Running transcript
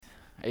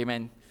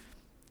Amen.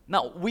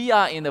 Now, we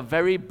are in the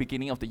very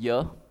beginning of the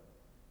year.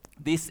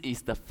 This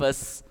is the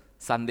first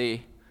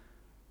Sunday.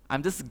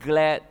 I'm just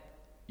glad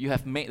you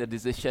have made the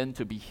decision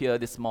to be here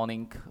this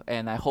morning,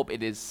 and I hope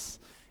it is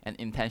an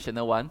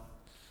intentional one.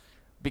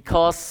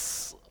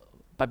 Because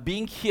by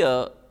being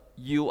here,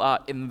 you are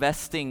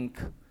investing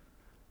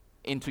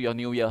into your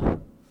new year.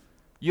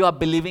 You are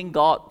believing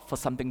God for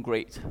something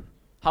great.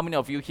 How many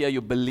of you here,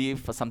 you believe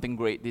for something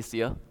great this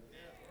year?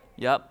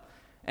 Yep.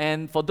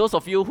 And for those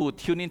of you who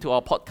tune into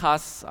our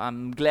podcast,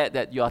 I'm glad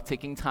that you are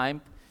taking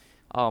time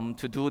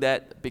to do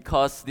that,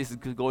 because this is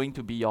going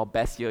to be your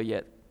best year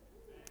yet.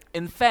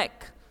 In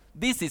fact,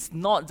 this is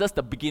not just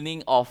the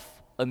beginning of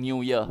a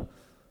new year.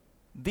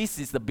 This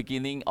is the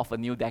beginning of a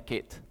new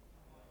decade.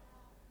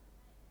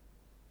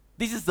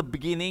 This is the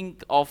beginning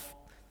of,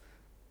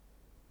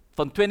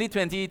 from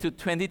 2020 to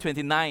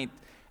 2029,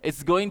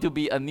 it's going to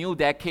be a new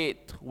decade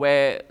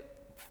where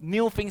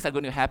new things are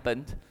going to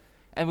happen.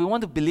 And we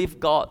want to believe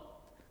God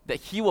that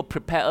He will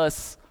prepare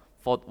us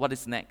for what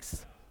is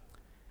next.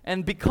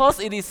 And because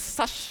it is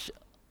such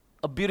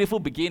a beautiful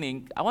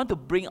beginning, I want to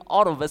bring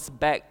all of us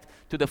back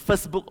to the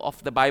first book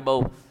of the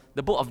Bible,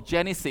 the book of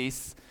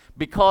Genesis,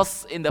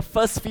 because in the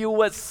first few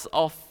words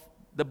of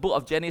the book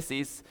of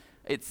Genesis,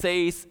 it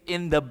says,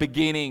 in the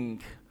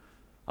beginning.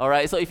 All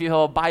right, so if you have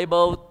a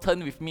Bible,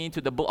 turn with me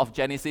to the book of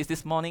Genesis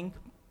this morning.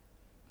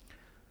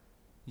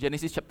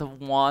 Genesis chapter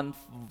 1,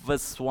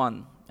 verse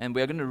 1. And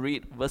we're going to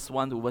read verse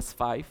 1 to verse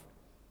 5.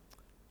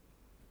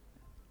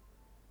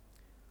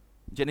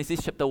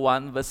 Genesis chapter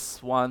 1,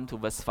 verse 1 to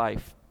verse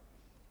 5.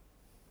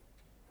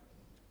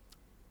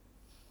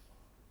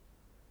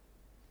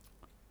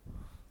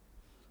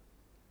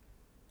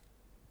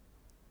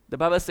 The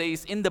Bible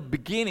says, in the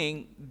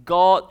beginning,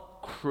 God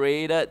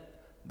created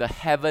the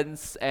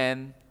heavens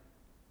and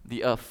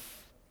the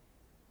earth.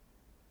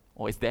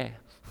 Oh, it's there.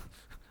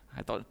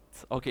 I thought,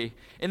 okay.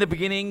 In the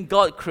beginning,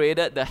 God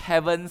created the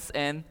heavens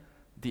and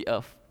the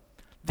earth.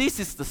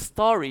 This is the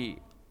story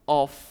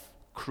of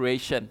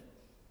creation.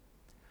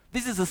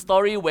 This is a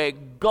story where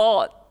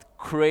God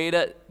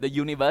created the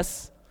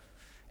universe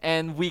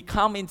and we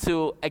come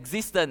into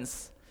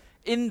existence.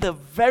 In the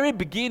very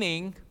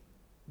beginning,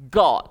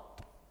 God.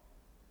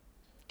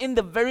 In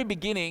the very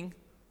beginning,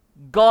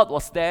 God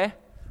was there.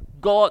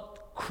 God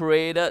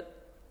created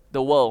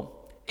the world.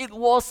 It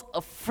was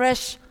a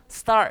fresh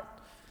start.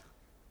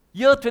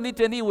 Year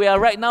 2020, we are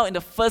right now in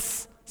the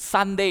first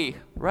Sunday,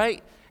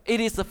 right? It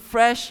is a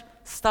fresh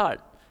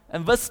start.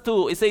 And verse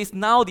 2, it says,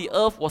 now the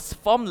earth was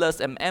formless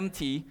and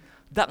empty.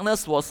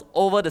 Darkness was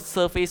over the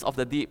surface of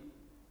the deep.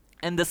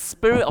 And the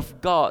Spirit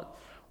of God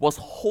was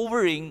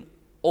hovering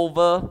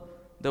over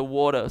the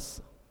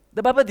waters.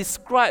 The Bible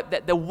described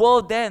that the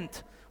world then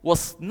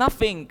was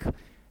nothing,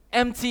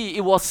 empty,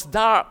 it was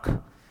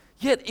dark.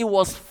 Yet it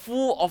was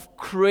full of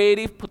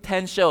creative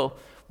potential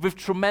with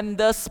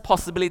tremendous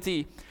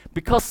possibility,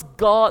 because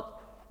God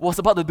was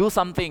about to do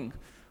something.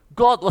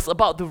 God was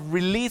about to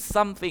release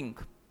something.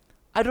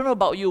 I don't know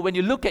about you, when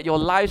you look at your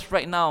lives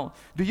right now,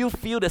 do you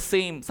feel the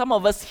same? Some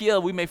of us here,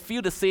 we may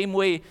feel the same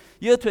way.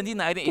 Year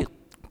 2019,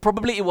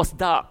 probably it was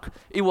dark,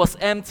 it was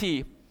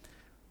empty.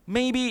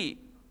 Maybe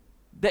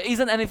there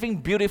isn't anything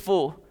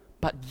beautiful,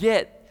 but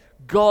yet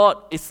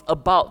God is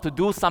about to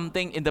do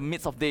something in the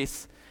midst of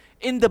this.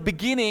 In the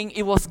beginning,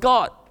 it was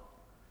God.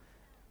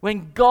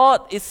 When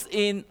God is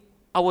in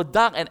our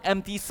dark and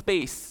empty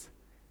space,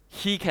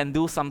 He can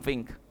do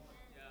something.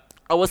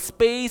 Our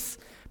space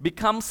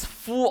becomes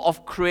full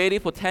of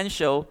creative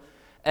potential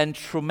and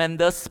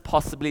tremendous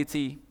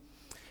possibility.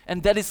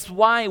 And that is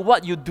why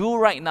what you do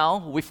right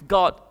now with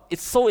God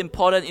is so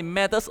important. It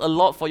matters a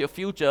lot for your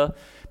future,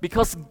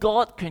 because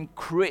God can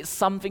create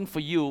something for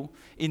you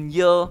in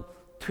year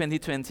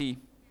 2020.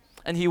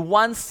 And He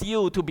wants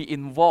you to be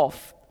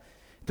involved,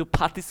 to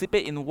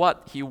participate in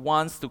what He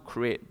wants to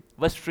create.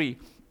 Verse 3,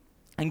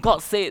 and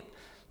God said,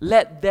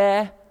 let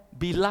there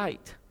be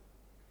light.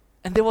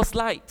 And there was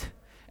light.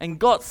 And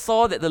God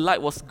saw that the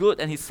light was good,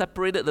 and He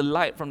separated the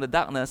light from the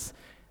darkness.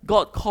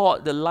 God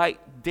called the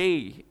light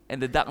day,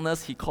 and the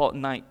darkness He called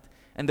night.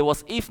 And there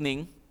was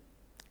evening,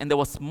 and there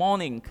was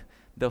morning,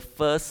 the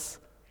first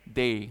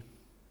day.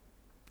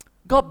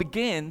 God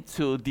began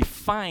to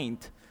define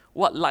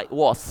what light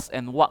was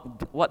and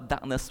what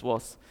darkness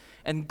was.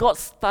 And God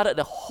started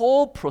the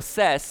whole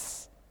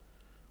process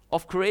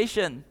of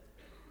creation.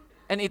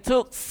 And it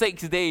took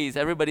 6 days.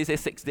 Everybody say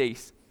 6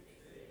 days.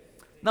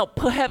 Now,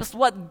 perhaps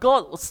what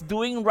God was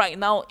doing right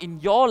now in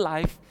your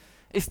life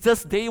is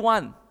just day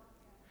one.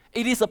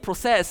 It is a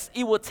process.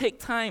 It will take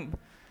time.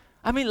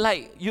 I mean,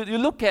 like, you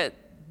look at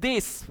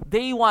this,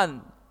 day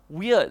one,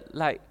 weird.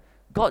 Like,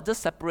 God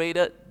just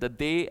separated the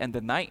day and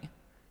the night,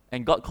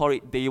 and God called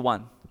it day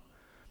one.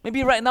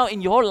 Maybe right now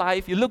in your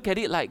life, you look at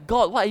it like,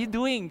 God, what are you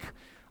doing?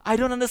 I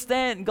don't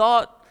understand,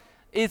 God.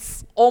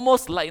 It's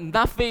almost like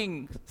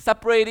nothing,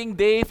 separating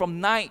day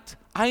from night.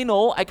 I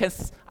know, I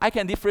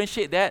can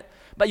differentiate that.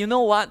 But you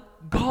know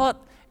what? God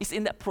is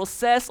in that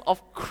process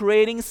of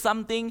creating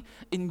something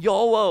in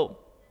your world.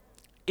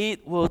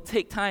 It will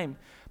take time.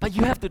 But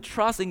you have to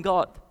trust in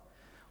God.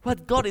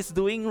 What God is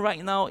doing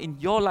right now in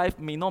your life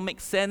may not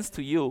make sense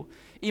to you.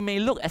 It may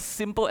look as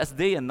simple as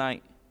day and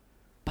night,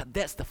 but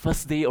that's the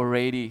first day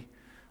already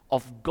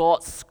of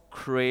God's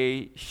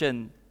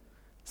creation.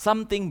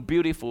 Something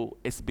beautiful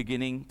is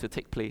beginning to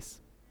take place.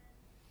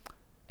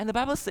 And the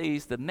Bible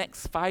says the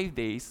next 5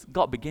 days,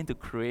 God began to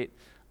create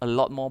a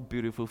lot more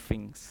beautiful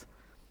things.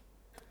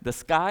 The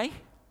sky,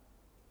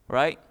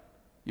 right?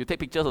 You take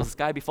pictures of the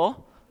sky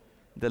before?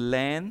 The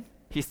land.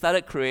 He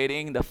started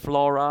creating the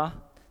flora,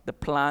 the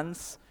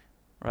plants,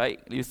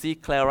 right? You see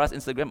Clara's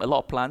Instagram, a lot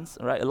of plants,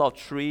 right? A lot of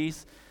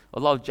trees, a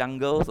lot of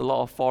jungles, a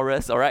lot of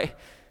forests, all right?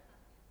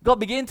 God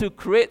began to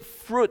create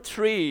fruit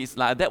trees.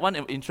 Like that one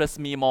interests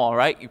me more,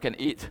 right? You can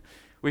eat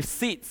with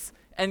seeds.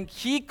 And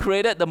He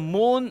created the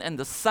moon and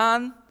the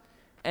sun,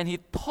 and He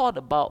thought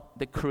about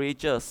the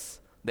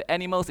creatures, the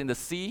animals in the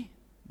sea,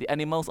 the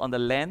animals on the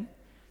land,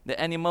 the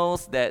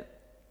animals that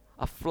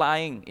are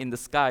flying in the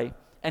sky.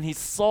 And He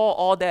saw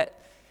all that,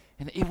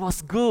 and it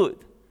was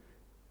good.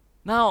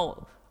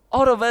 Now,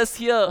 all of us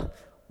here,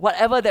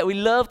 whatever that we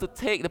love to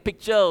take, the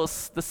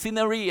pictures, the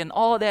scenery and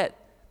all that,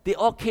 they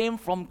all came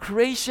from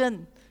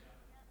creation.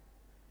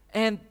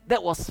 And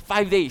that was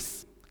 5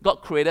 days. God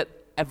created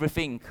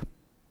everything.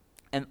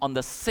 And on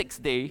the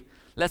 6th day,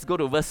 let's go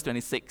to verse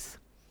 26.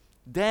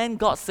 Then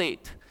God said,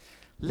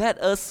 let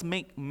us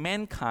make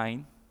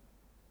mankind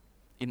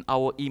in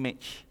our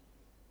image,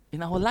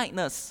 in our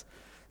likeness,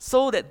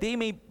 so that they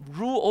may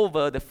rule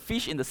over the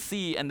fish in the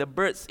sea and the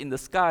birds in the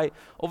sky,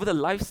 over the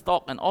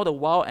livestock and all the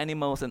wild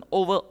animals, and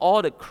over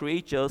all the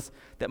creatures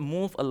that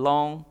move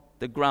along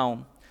the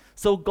ground.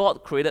 So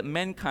God created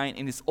mankind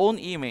in His own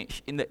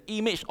image. In the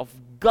image of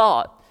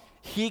God,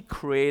 He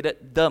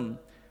created them.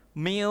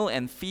 Male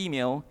and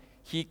female,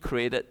 He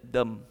created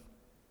them.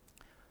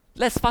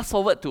 Let's fast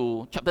forward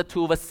to chapter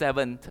 2, verse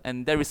 7,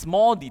 and there is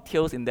more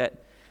details in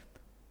that.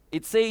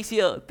 It says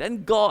here,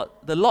 then God,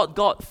 the Lord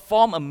God,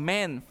 formed a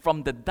man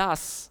from the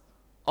dust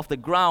of the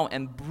ground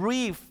and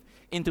breathed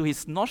into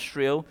his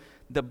nostril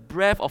the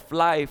breath of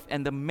life,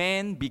 and the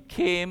man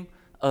became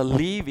a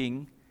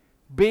living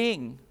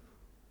being.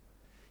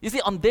 You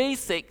see, on day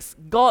 6,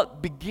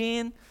 God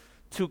began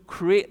to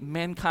create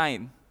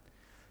mankind.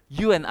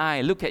 You and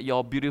I, look at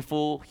your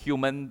beautiful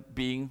human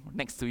being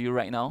next to you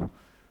right now,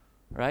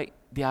 right?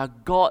 They are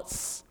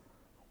God's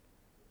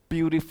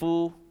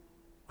beautiful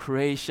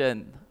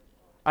creation.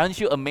 Aren't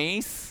you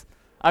amazed?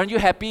 Aren't you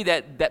happy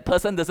that that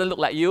person doesn't look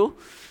like you?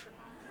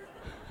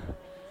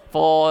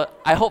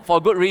 I hope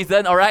for good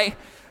reason, all right?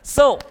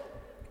 So,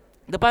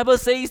 the Bible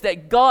says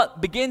that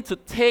God began to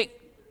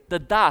take the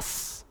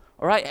dust,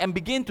 all right, and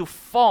begin to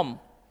form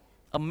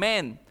a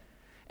man.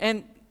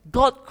 And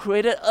God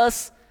created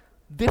us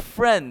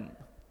different.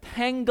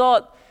 Thank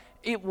God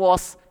it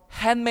was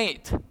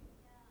handmade.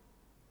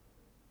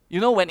 You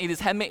know, when it is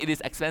handmade, it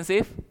is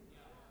expensive.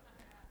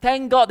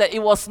 Thank God that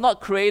it was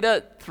not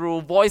created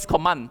through voice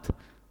command.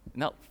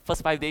 No,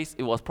 first 5 days,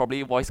 it was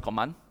probably voice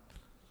command.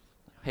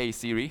 Hey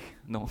Siri,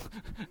 no.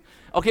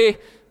 Okay,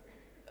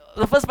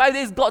 the first 5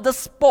 days, God just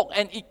spoke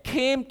and it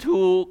came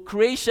to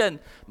creation.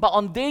 But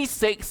on day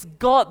 6,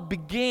 God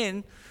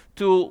began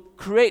to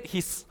create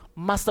His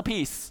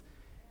masterpiece.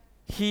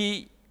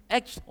 He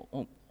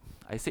actually,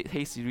 I said,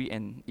 hey Siri,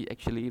 and it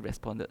actually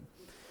responded.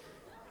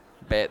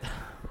 Bad.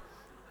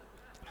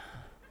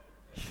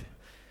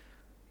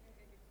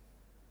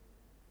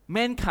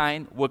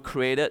 Mankind were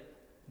created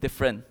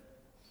different.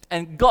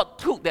 And God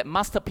took that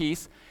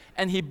masterpiece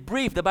and He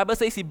breathed. The Bible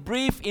says He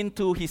breathed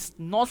into His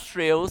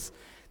nostrils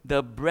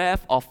the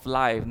breath of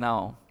life.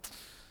 Now,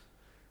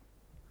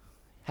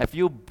 have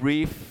you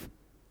breathed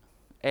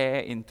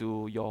air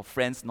into your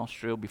friend's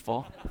nostril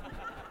before?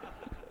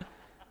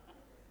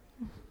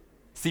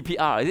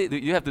 CPR, is it? Do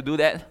you have to do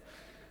that?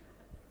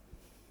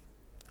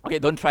 Okay,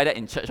 don't try that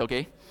in church,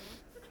 okay?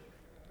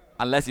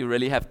 Unless you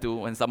really have to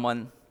when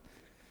someone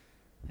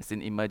is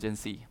in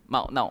emergency.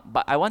 Now,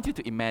 but I want you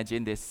to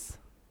imagine this.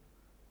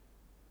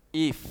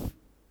 If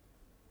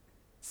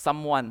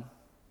someone,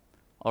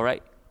 all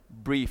right,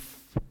 breathe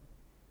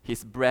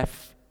his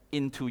breath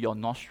into your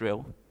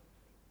nostril,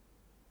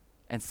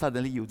 and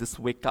suddenly you just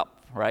wake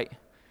up, right?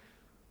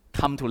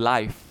 Come to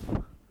life.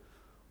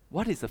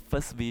 What is the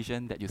first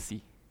vision that you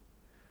see?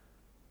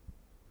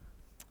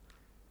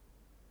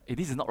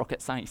 This is not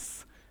rocket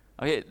science.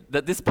 Okay,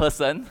 this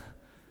person,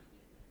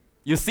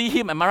 you see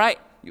him, am I right?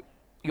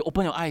 You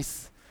open your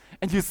eyes,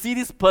 and you see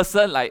this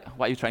person like,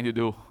 what are you trying to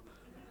do?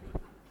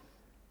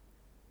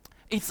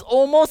 It's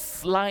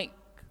almost like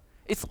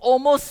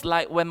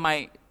when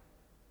my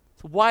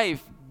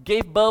wife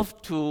gave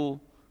birth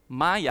to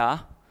Maya,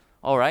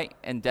 all right,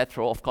 and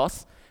Jethro, of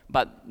course,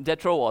 but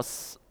Jethro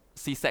was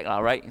C-sec,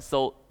 right?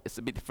 So it's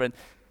a bit different.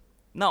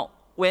 Now,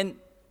 when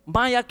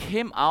Maya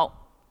came out,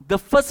 the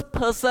first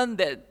person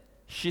that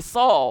she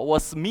saw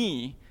was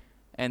me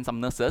and some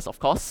nurses, of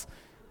course,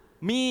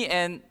 me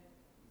and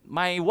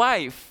my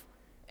wife,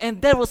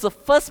 and that was the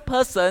first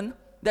person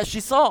that she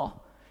saw.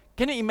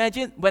 Can you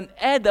imagine when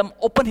Adam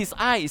opened his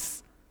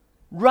eyes,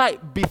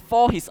 right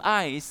before his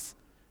eyes,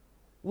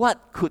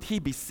 what could he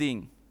be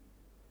seeing?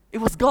 It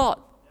was God.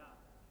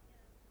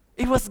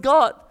 It was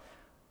God.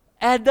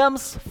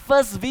 Adam's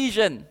first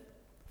vision,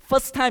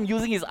 first time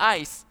using his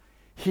eyes,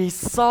 he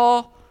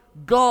saw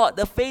God,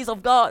 the face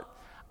of God.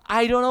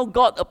 I don't know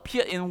God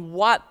appeared in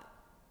what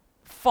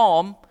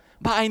form,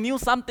 but I knew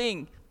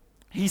something.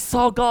 He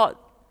saw God.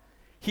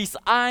 His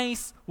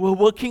eyes were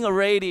working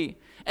already.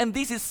 And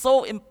this is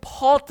so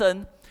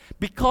important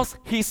because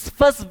his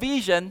first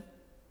vision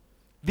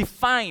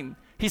defined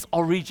his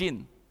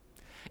origin.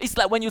 It's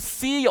like when you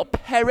see your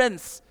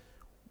parents,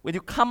 when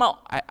you come out,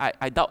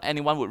 I doubt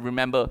anyone would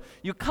remember,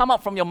 you come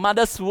out from your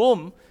mother's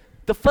womb,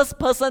 the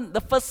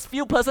first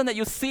few person that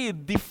you see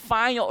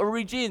define your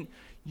origin,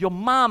 your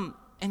mom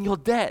and your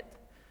dad.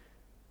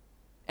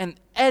 And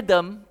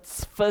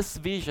Adam's first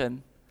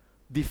vision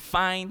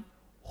defined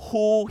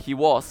who he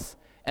was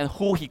and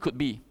who he could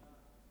be.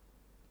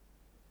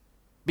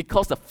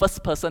 Because the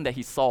first person that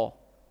he saw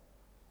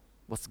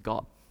was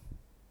God.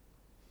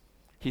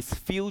 His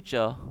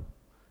future,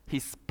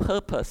 his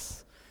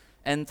purpose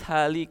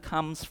entirely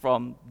comes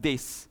from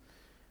this.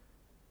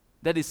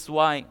 That is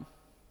why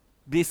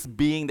this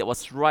being that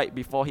was right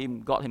before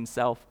him, God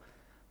himself,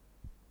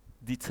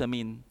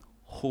 determined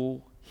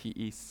who he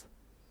is.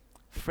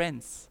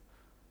 Friends,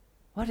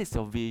 what is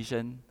your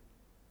vision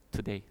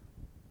today?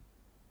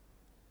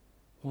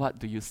 What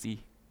do you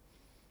see?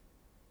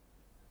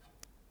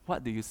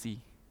 What do you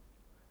see?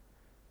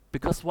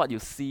 Because what you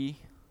see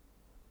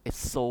is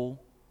so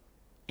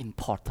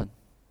important.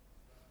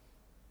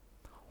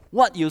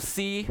 What you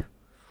see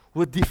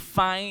will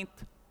define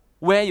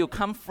where you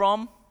come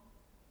from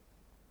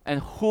and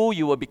who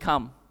you will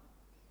become.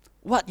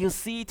 What you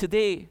see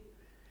today.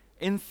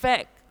 In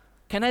fact,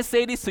 can I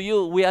say this to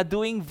you? We are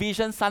doing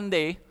Vision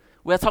Sunday.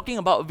 We are talking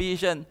about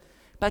vision.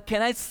 But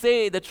can I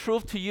say the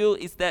truth to you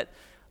is that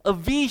a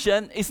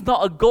vision is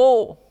not a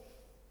goal.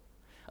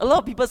 A lot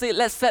of people say,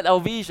 let's set our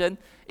vision.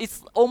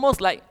 It's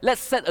almost like,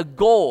 let's set a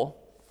goal.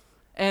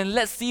 And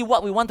let's see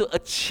what we want to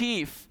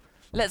achieve.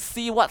 Let's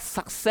see what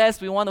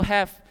success we want to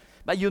have.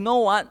 But you know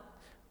what?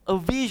 A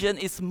vision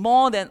is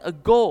more than a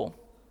goal.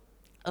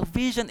 A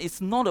vision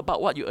is not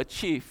about what you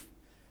achieve,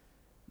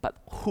 but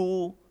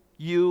who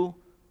you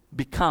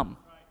become.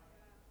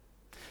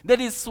 That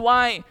is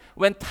why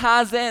when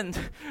Tarzan,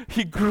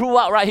 he grew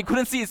up, right? He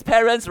couldn't see his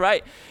parents,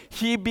 right?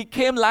 He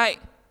became like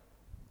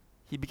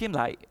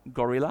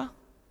gorilla,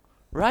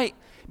 right?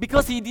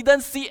 Because he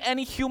didn't see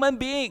any human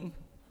being.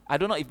 I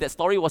don't know if that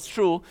story was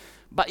true,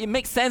 but it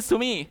makes sense to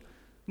me.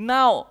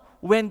 Now,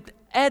 when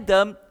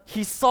Adam,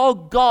 he saw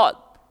God,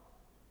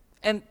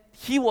 and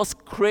he was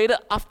created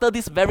after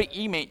this very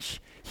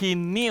image, he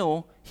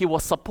knew he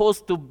was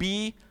supposed to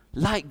be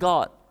like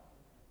God.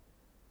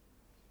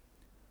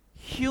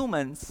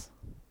 Humans,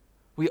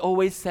 we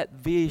always set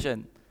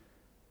vision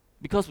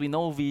because we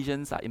know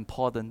visions are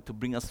important to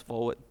bring us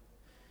forward.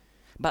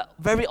 But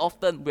very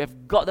often we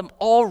have got them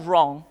all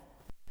wrong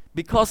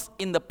because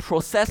in the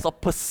process of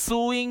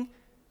pursuing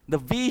the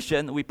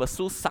vision, we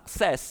pursue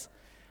success.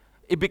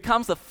 It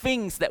becomes the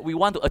things that we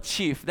want to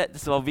achieve.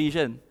 That's our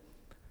vision.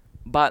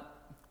 But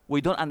we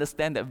don't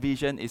understand that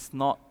vision is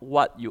not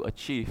what you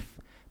achieve,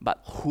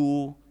 but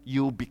who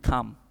you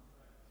become.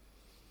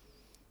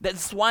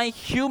 That's why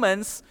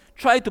humans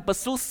try to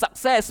pursue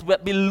success,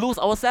 but we lose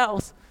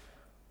ourselves.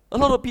 A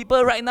lot of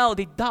people right now,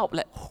 they doubt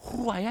like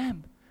who I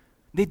am.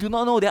 They do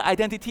not know their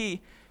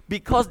identity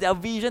because their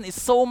vision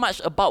is so much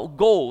about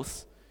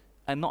goals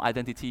and not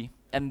identity.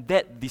 And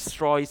that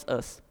destroys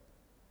us.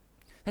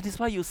 That is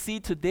why you see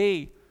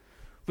today,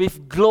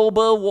 with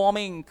global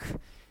warming,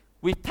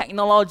 with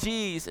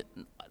technologies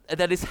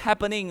that is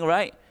happening,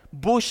 right?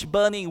 Bush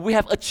burning, we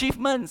have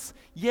achievements.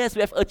 Yes,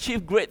 we have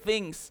achieved great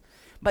things.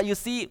 But you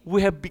see,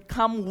 we have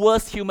become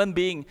worse human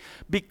beings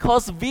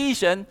because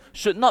vision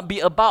should not be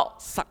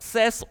about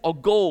success or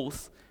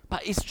goals,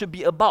 but it should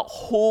be about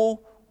who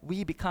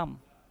we become.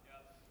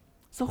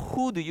 So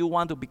who do you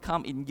want to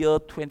become in year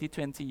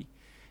 2020?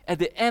 At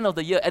the end of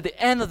the year, at the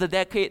end of the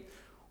decade,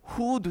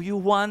 who do you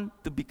want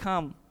to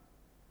become?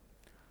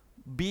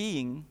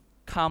 Being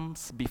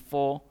comes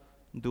before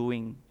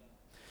doing.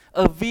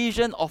 A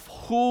vision of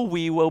who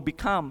we will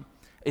become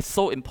is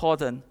so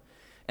important.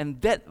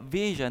 And that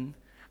vision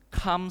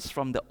comes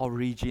from the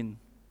origin.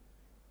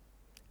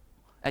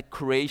 At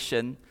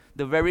creation,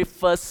 the very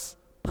first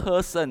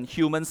person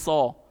humans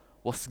saw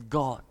was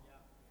God.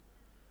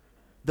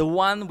 The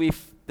one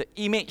with the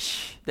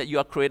image that you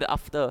are created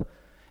after.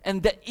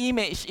 And that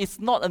image is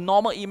not a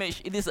normal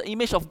image. It is an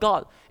image of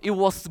God. It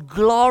was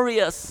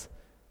glorious.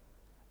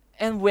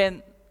 And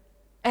when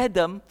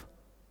Adam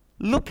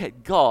looked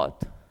at God,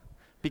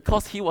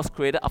 because he was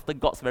created after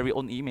God's very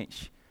own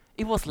image,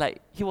 he was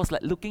like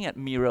looking at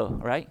mirror,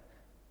 right?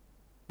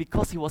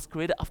 Because he was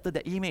created after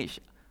the image.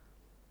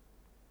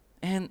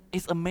 And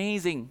it's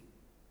amazing.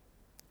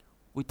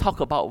 We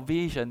talk about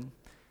vision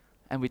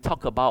and we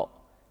talk about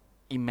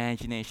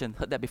imagination.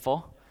 Heard that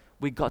before?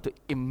 We got to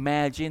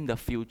imagine the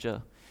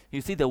future. You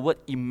see, the word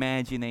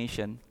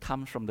imagination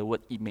comes from the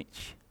word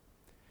image.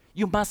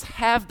 You must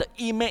have the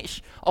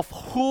image of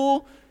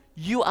who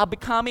you are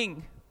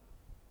becoming.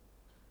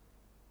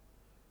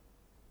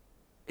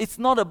 It's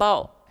not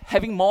about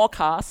having more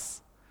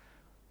cars,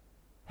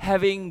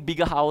 having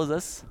bigger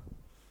houses.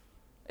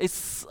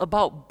 It's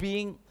about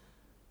being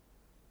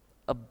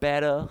a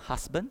better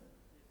husband,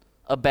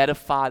 a better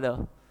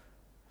father.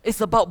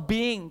 It's about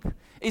being.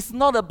 It's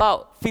not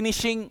about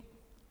finishing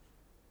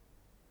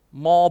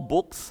more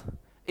books.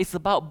 It's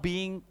about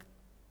being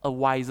a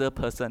wiser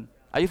person.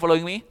 Are you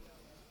following me?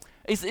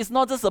 It's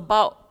not just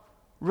about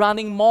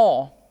running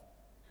more.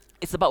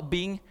 It's about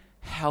being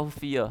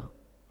healthier.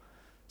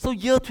 So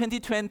year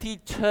 2020,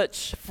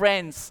 church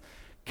friends,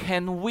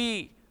 can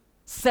we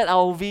set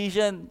our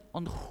vision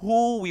on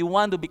who we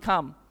want to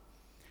become?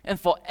 And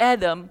for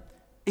Adam,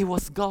 it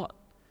was God.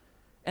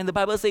 And the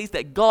Bible says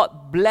that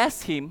God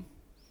blessed him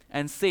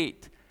and said,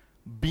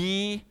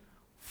 be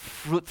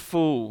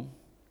fruitful.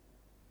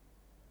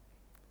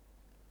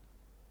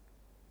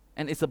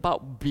 And it's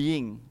about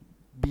being.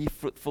 Be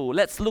fruitful.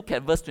 Let's look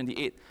at verse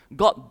 28.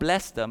 God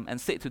blessed them and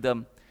said to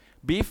them,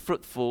 be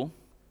fruitful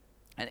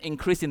and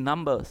increase in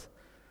numbers.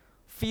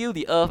 Fill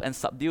the earth and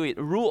subdue it.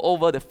 Rule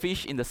over the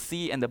fish in the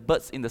sea and the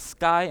birds in the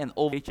sky and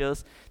over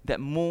creatures that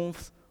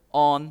moves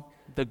on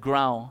the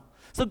ground.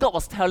 So God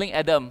was telling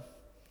Adam,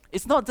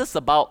 it's not just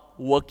about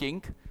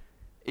working,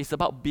 it's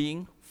about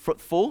being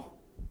fruitful,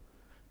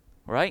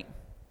 right?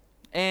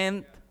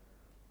 And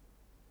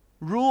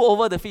rule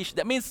over the fish.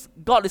 That means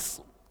God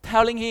is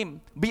telling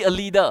him, be a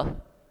leader,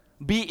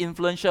 be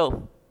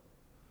influential.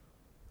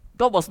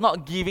 God was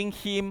not giving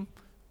him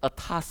a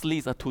task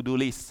list, a to-do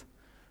list.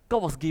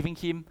 God was giving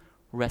him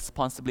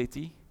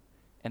responsibility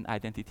and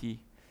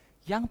identity.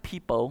 Young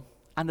people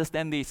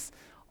understand this.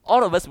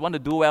 All of us want to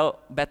do well,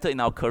 better in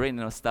our career and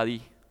in our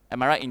study.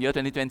 Am I right? In year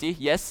 2020?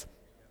 Yes?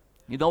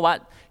 You know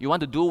what? You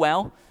want to do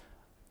well?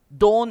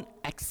 Don't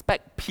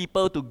expect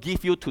people to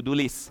give you to-do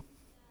lists.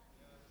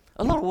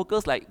 A lot of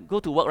workers go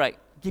to work, right?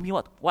 Give me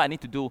what I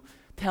need to do.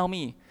 Tell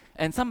me.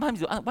 And sometimes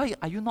you ask, why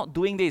are you not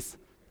doing this?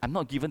 I'm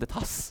not given the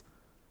task.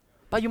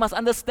 But you must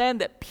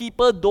understand that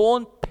people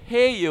don't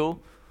pay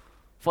you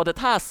for the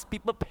task.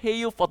 People pay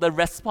you for the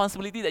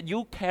responsibility that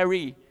you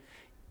carry.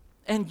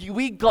 And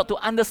we got to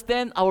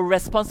understand our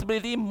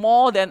responsibility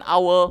more than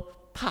our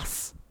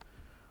task.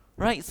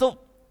 Right? So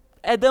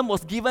Adam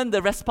was given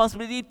the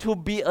responsibility to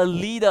be a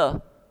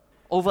leader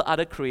over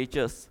other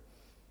creatures.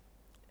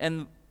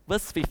 And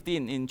verse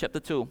 15 in chapter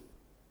 2.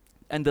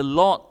 And the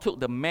Lord took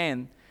the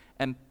man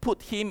and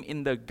put him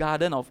in the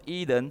Garden of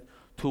Eden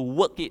to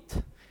work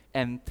it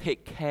and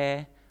take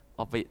care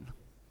of it.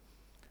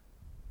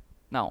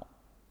 Now,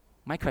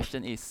 my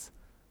question is,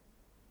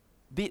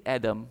 did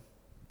Adam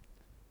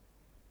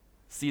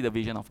see the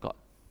vision of God?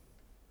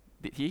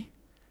 Did he?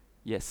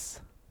 Yes.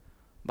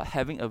 But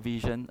having a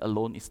vision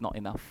alone is not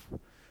enough.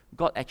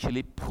 God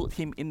actually put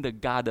him in the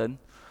garden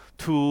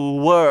to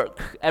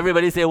work.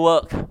 Everybody say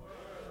work.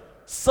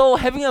 So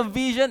having a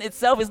vision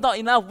itself is not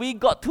enough. We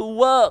got to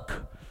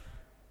work.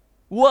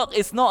 Work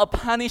is not a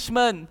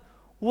punishment.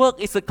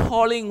 Work is a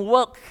calling.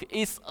 Work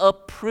is a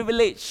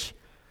privilege.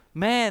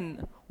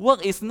 Man,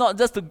 work is not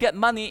just to get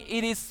money.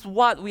 It is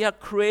what we are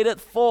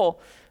created for.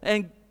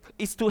 And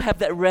it's to have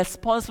that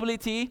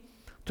responsibility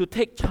to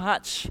take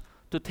charge,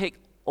 to take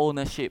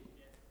ownership.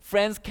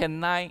 Friends,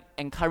 can I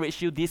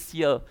encourage you this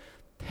year?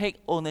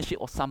 Take ownership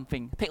of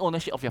something. Take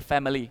ownership of your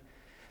family.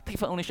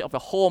 Take ownership of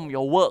your home,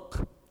 your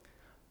work.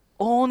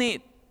 Own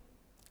it.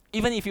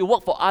 Even if you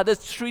work for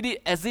others, treat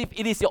it as if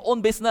it is your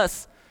own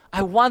business.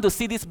 I want to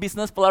see this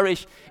business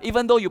flourish.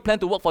 Even though you plan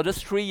to work for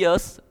just 3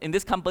 years in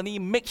this company,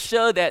 make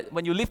sure that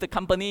when you leave the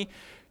company,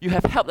 you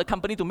have helped the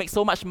company to make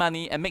so much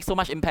money and make so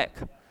much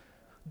impact.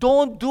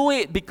 Don't do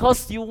it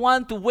because you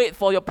want to wait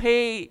for your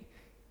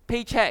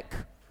paycheck.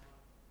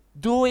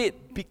 Do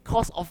it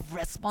because of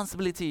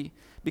responsibility,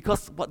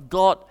 because what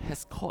God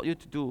has called you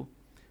to do.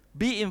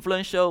 Be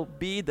influential,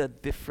 be the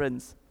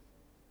difference.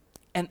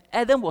 And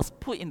Adam was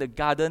put in the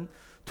garden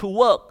to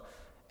work.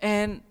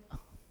 And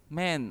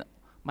man,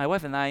 my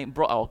wife and I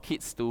brought our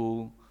kids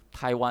to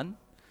Taiwan.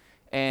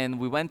 And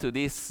we went to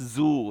this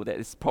zoo that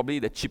is probably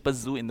the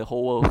cheapest zoo in the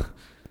whole world.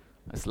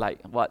 It's like,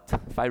 5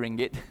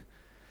 ringgit?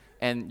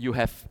 And you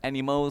have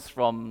animals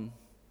from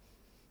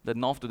the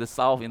north to the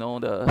south,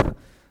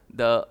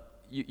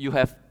 you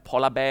have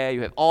polar bear,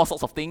 you have all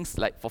sorts of things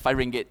like for 5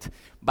 ringgit.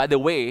 By the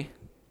way, I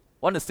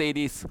want to say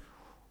this,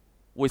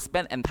 we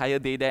spent an entire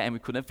day there and we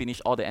couldn't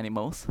finish all the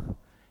animals.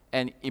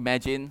 And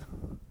imagine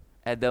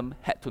Adam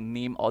had to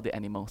name all the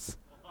animals.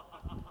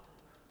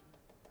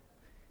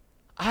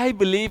 I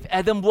believe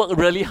Adam worked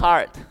really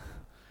hard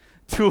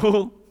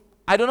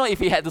I don't know if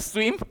he had to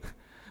swim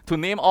to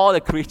name all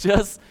the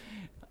creatures.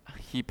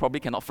 He probably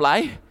cannot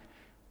fly,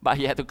 but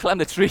he had to climb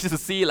the trees to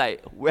see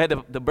where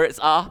the birds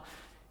are.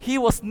 He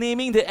was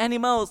naming the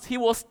animals. He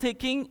was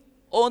taking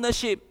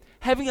ownership.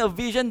 Having a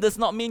vision does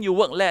not mean you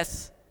work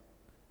less.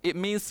 It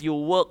means you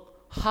work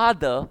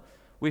harder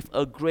with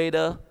a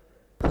greater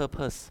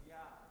purpose.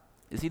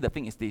 You see, the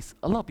thing is this.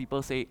 A lot of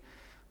people say,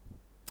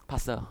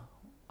 Pastor,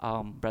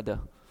 brother,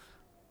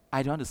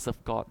 I don't want to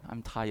serve God.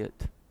 I'm tired.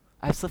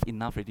 I've served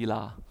enough already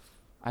lah.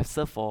 I've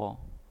served for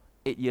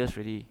 8 years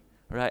already.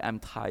 Right? I'm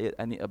tired.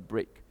 I need a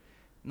break.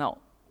 Now,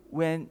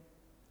 when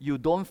you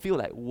don't feel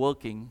like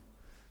working,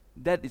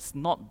 that is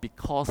not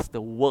because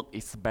the work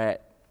is bad.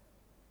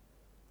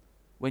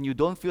 When you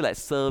don't feel like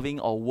serving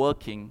or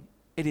working,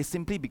 it is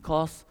simply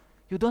because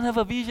you don't have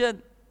a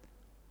vision.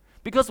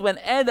 Because when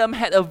Adam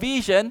had a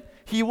vision,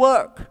 he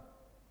worked.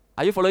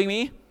 Are you following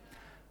me?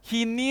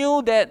 He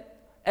knew that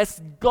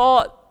as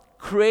God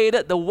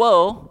created the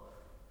world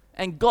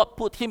and God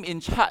put him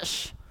in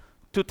charge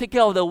to take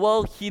care of the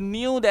world, he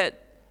knew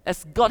that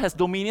as God has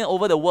dominion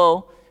over the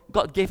world,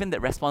 God gave him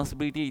that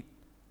responsibility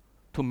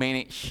to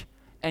manage.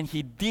 And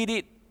he did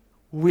it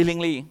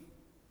willingly.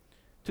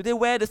 Today,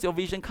 where does your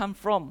vision come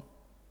from?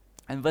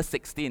 And verse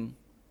 16.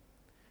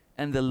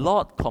 And the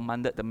Lord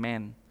commanded the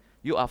man,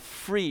 you are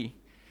free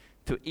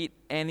to eat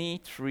any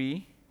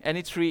tree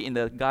in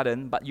the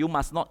garden, but you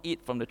must not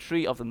eat from the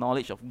tree of the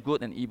knowledge of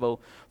good and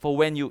evil, for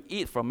when you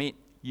eat from it,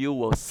 you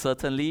will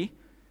certainly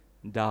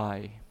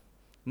die.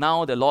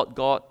 Now the Lord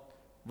God,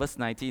 verse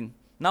 19,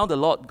 now the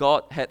Lord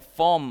God had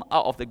formed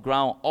out of the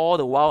ground all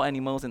the wild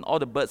animals and all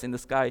the birds in the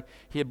sky.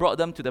 He had brought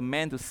them to the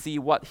man to see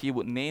what he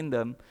would name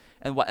them,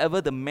 and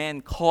whatever the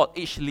man called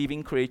each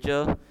living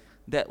creature,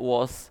 that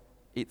was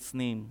its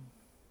name.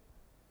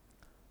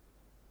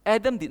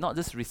 Adam did not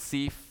just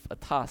receive a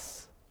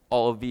task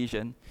or a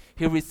vision,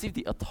 he received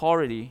the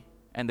authority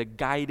and the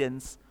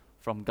guidance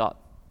from God.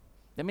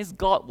 That means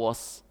God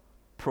was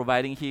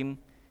providing him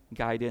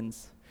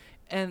guidance.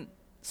 And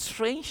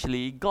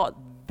strangely, God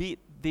did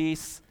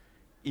this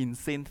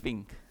insane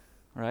thing,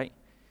 right?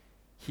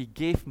 He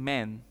gave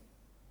man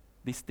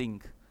this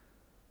thing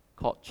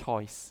called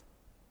choice.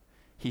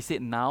 He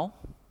said, now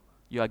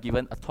you are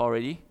given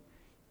authority,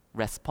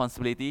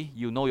 responsibility,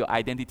 you know your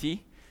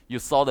identity, you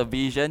saw the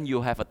vision,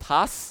 you have a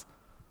task,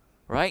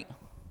 right?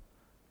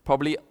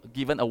 Probably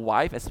given a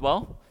wife as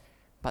well.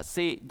 But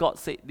God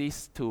said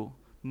this too,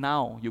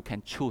 now you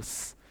can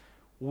choose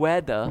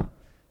whether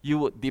you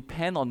would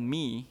depend on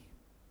me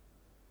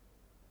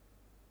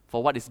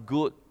for what is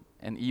good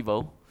and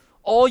evil,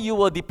 or you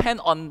will depend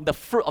on the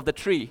fruit of the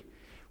tree.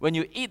 When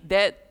you eat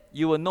that,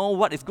 you will know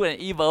what is good and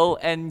evil,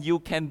 and you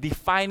can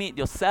define it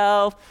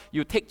yourself,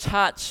 you take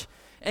charge.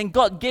 And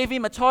God gave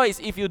him a choice.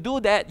 If you do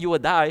that, you will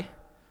die.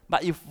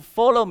 But if you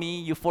follow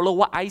me, you follow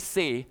what I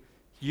say,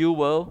 you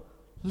will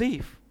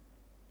live.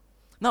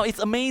 Now it's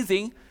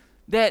amazing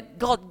that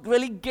God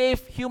really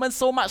gave humans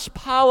so much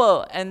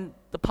power and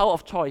the power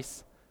of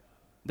choice.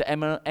 The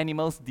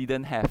animals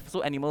didn't have.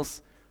 So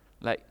animals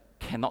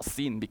cannot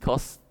sin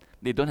because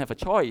they don't have a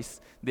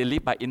choice. They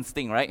live by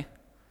instinct, right?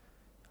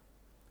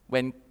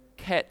 When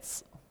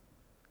cats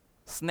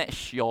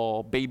snatch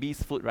your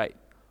baby's food, right?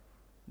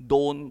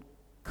 Don't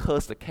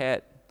curse the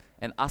cat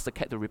and ask the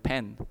cat to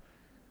repent.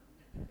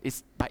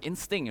 It's by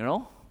instinct, you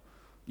know.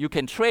 You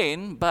can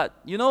train, but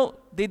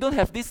they don't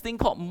have this thing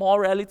called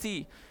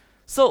morality.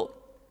 So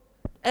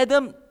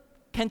Adam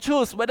can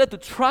choose whether to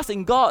trust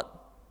in God,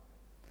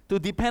 to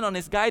depend on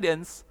his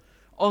guidance,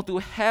 or to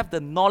have the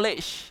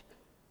knowledge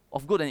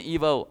of good and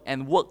evil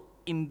and work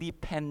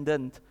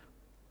independent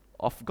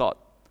of God,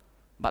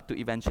 but to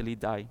eventually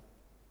die.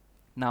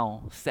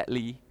 Now,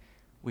 sadly,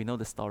 we know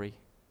the story.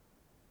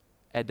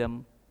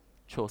 Adam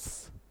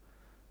chose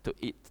to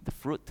eat the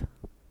fruit,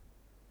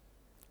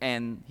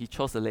 and he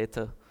chose the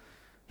latter.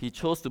 He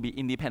chose to be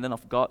independent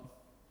of God.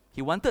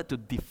 He wanted to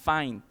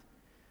define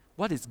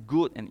what is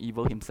good and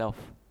evil himself.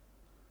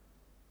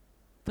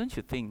 Don't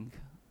you think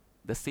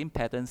the same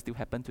pattern still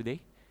happen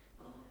today?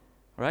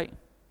 Right?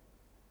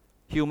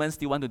 Humans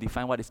still want to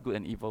define what is good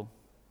and evil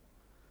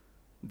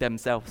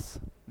themselves.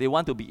 They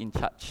want to be in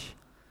charge.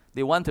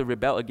 They want to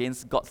rebel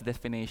against God's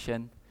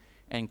definition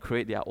and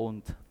create their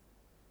own.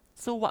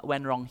 So what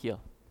went wrong here?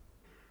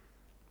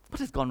 What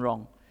has gone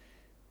wrong?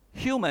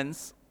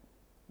 Humans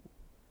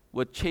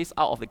were chased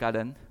out of the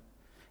garden,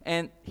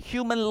 and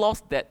human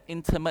lost that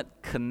intimate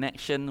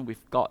connection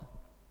with God.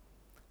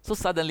 So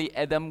suddenly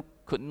Adam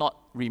could not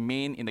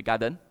remain in the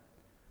garden,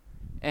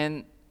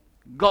 and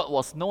God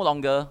was no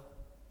longer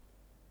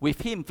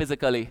with him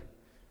physically.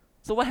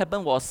 So what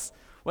happened was,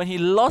 when he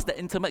lost that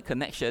intimate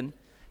connection,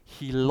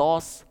 he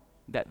lost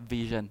that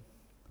vision.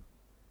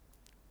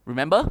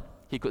 Remember?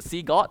 He could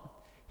see God,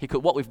 he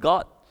could walk with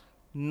God.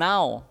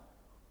 Now,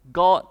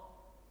 God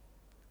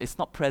is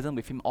not present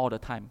with him all the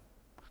time.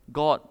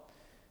 God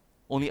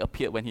only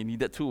appeared when he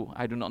needed to.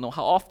 I do not know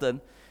how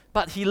often.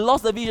 But he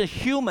lost the vision.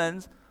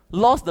 Humans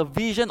lost the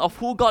vision of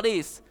who God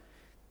is.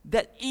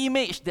 That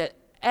image that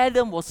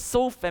Adam was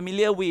so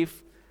familiar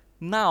with,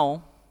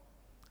 now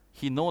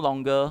he no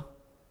longer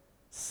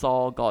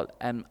saw God.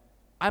 And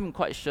I'm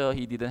quite sure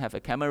he didn't have a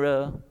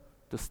camera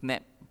to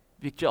snap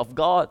a picture of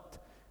God.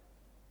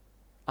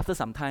 After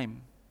some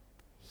time,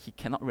 he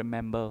cannot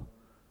remember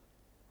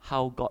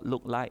how God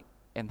looked like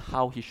and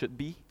how he should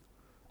be.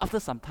 After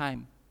some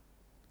time,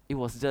 it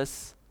was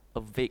just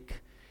a vague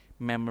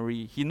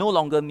memory. He no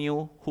longer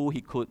knew who he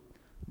could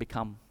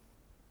become.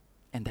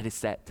 And that is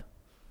sad.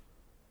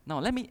 Now,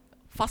 let me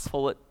fast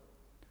forward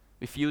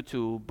with you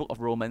to book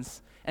of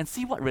Romans and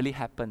see what really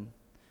happened.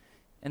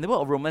 And the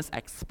book of Romans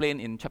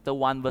explained in chapter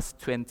 1, verse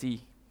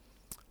 20.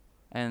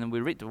 And we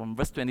read from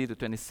verse 20 to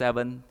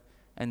 27.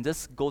 And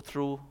just go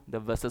through the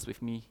verses with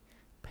me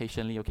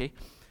patiently, okay?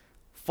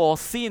 For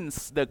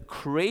since the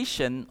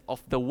creation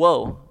of the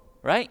world,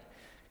 right?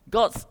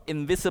 God's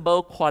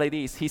invisible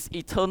qualities, his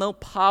eternal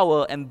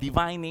power and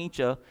divine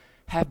nature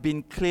have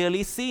been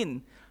clearly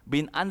seen,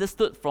 been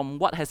understood from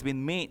what has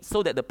been made,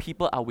 so that the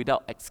people are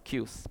without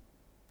excuse.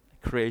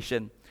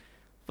 Creation.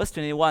 Verse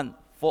 21,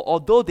 for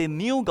although they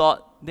knew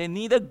God, they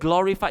neither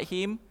glorified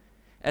him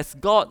as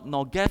God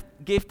nor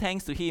gave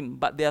thanks to him,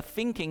 but their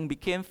thinking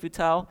became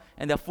futile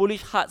and their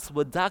foolish hearts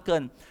were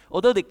darkened.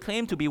 Although they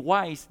claimed to be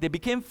wise, they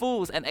became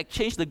fools and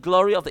exchanged the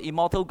glory of the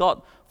immortal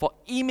God for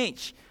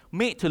image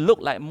made to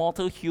look like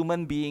mortal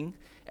human beings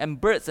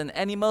and birds and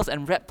animals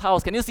and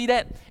reptiles. Can you see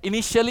that?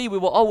 Initially, we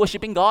were all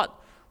worshipping God.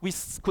 We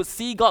could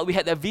see God. We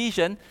had a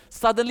vision.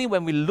 Suddenly,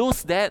 when we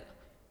lose that,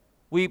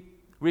 we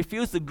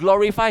refuse to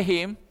glorify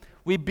him.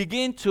 We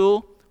begin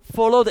to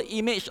follow the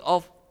image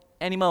of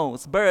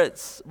animals,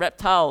 birds,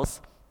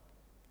 reptiles.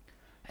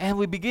 And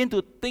we begin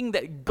to think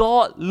that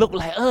God looked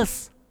like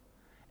us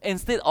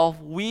instead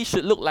of we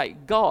should look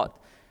like God.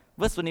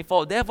 Verse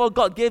 24, therefore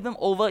God gave them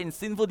over in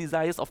sinful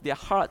desires of their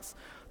hearts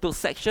to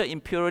sexual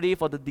impurity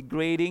for the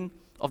degrading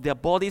of their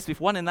bodies with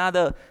one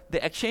another.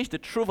 They exchanged the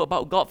truth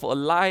about God for a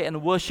lie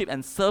and worship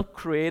and serve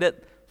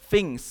created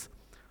things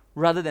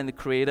rather than the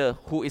Creator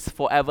who is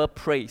forever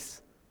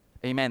praised.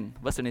 Amen.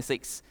 Verse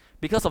 26,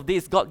 because of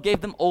this, God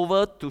gave them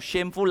over to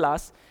shameful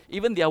lust.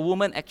 Even their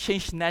women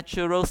exchanged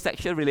natural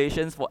sexual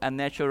relations for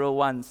unnatural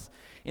ones.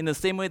 In the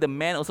same way, the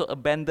men also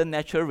abandoned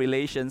natural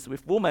relations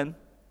with women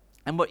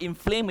and were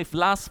inflamed with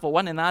lust for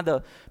one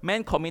another.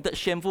 Men committed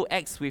shameful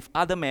acts with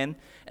other men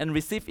and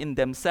received in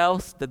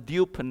themselves the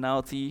due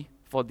penalty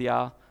for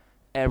their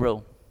error.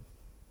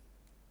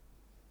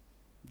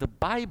 The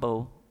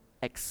Bible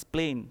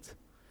explains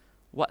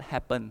what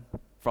happened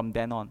from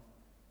then on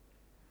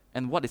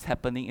and what is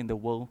happening in the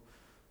world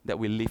that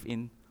we live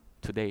in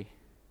today.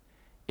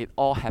 It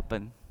all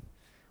happened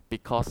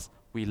because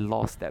we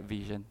lost that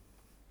vision.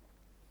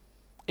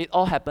 It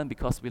all happened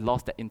because we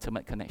lost that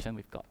intimate connection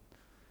with God.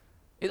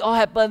 It all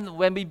happened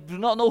when we do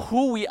not know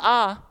who we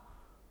are,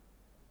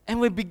 and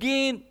we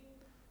begin,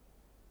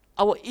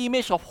 our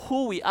image of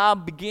who we are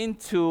begin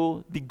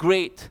to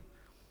degrade.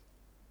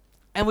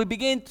 And we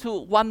begin to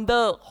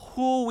wonder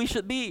who we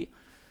should be.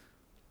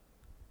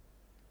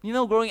 You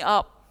know, growing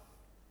up,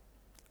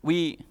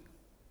 we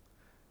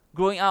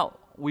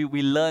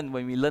learn,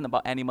 when we learn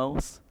about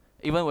animals,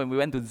 even when we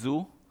went to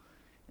zoo,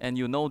 and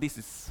you know this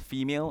is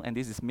female and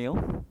this is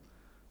male,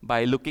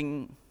 by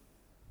looking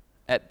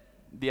at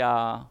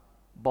their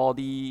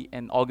body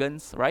and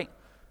organs, right?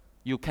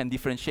 You can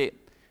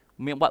differentiate.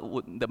 What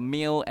would the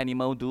male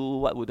animal do?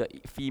 What would the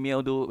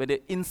female do? With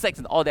the insects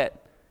and all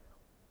that,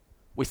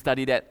 we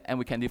study that and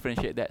we can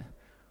differentiate that.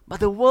 But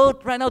the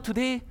world right now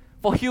today,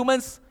 for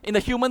humans, in the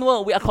human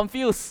world, we are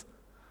confused.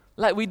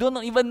 Like we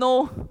don't even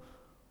know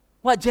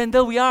what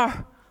gender we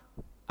are.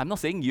 I'm not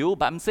saying you,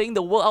 but I'm saying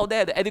the world out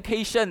there, the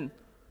education,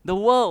 the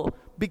world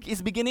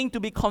is beginning to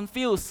be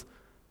confused.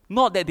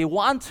 Not that they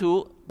want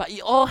to, but it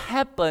all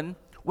happened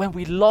when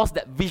we lost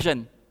that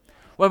vision.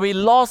 When we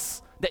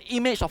lost the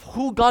image of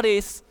who God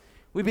is,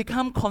 we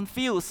become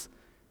confused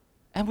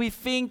and we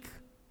think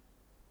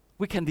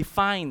we can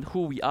define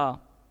who we are.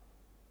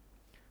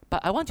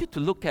 But I want you to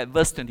look at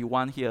verse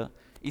 21 here.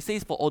 It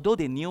says, for although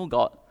they knew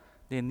God,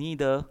 they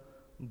neither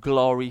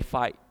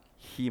glorified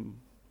him.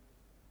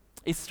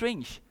 It's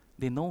strange.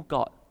 They know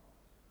God.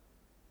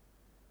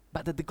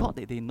 But the God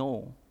that they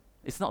know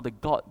is not the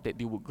God that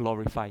they would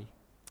glorify.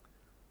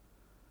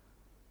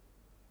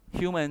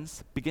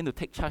 Humans begin to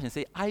take charge and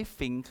say, I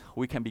think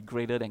we can be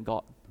greater than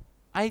God.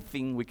 I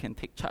think we can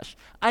take charge.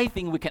 I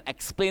think we can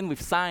explain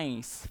with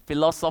science,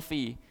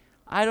 philosophy,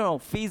 I don't know,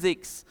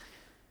 physics.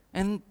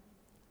 And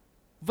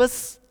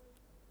Romans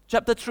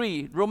chapter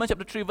 3,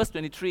 verse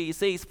 23, it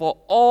says, for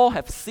all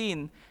have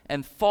sinned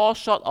and fall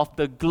short of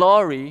the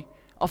glory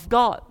of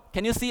God.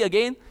 Can you see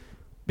again?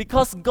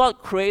 Because God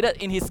created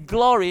us in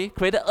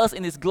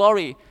his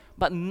glory,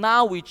 but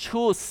now we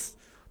choose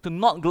to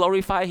not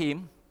glorify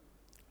him.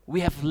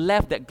 We have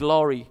left that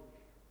glory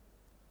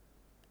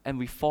and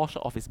we fall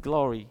short of his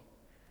glory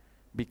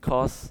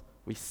because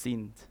we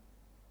sinned.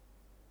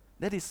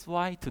 That is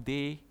why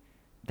today,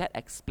 that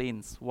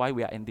explains why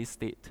we are in this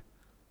state.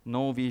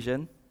 No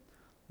vision,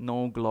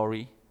 no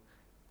glory,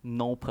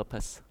 no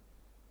purpose.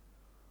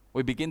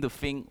 We begin to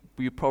think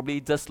we're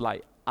probably just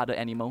like other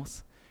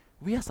animals.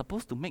 We are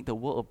supposed to make the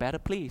world a better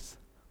place.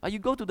 You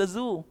go to the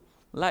zoo,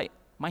 like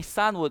my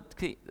son would,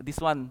 this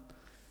one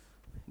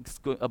is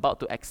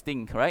about to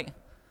extinct, right?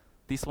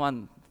 This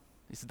one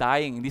is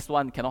dying. This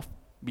one cannot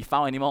be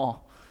found anymore.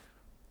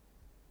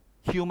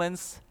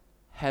 Humans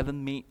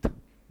haven't made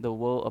the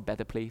world a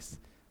better place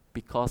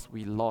because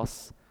we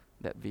lost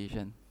that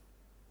vision.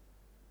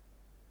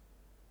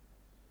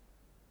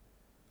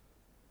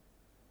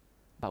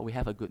 But we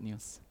have a good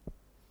news.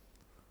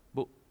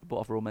 Book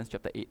of Romans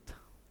chapter 8,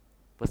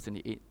 verse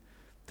 28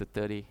 to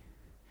 30.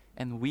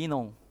 And we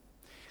know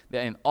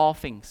that in all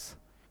things,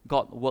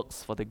 God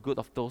works for the good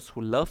of those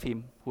who love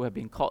him, who have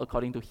been called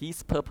according to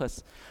his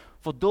purpose.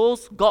 For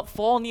those God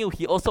foreknew,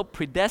 he also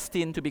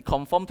predestined to be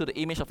conformed to the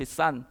image of his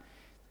Son,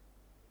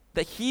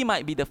 that he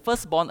might be the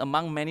firstborn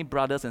among many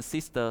brothers and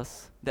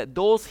sisters, that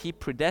those he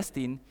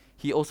predestined,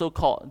 he also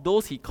called.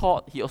 Those he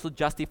called, he also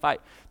justified.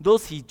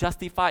 Those he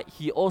justified,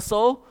 he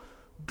also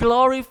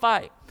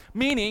glorified.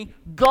 Meaning,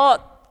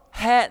 God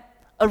had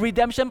a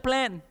redemption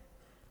plan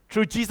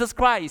through Jesus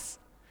Christ.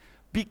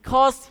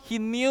 Because he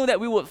knew that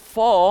we would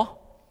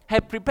fall,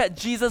 had prepared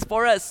Jesus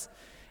for us,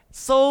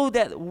 so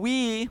that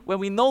we, when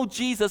we know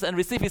Jesus and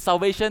receive his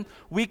salvation,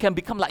 we can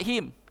become like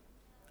him.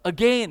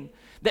 Again,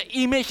 the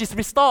image is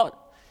restored.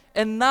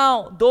 And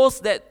now,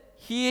 those that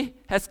he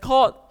has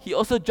called, he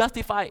also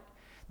justified,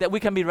 that we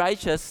can be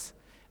righteous.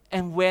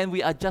 And when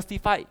we are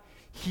justified,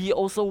 he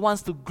also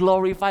wants to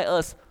glorify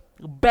us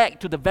back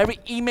to the very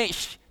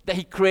image that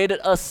he created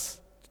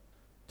us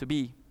to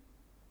be.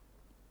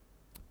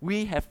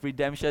 We have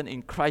redemption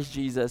in Christ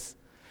Jesus.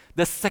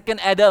 The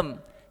second Adam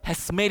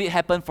has made it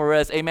happen for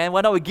us. Amen.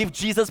 Why don't we give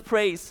Jesus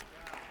praise?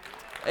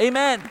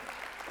 Amen.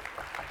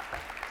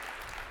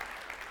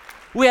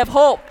 We have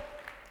hope.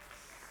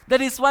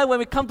 That is why when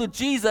we come to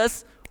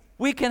Jesus,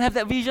 we can have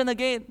that vision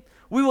again.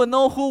 We will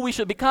know who we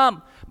should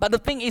become. But the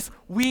thing is,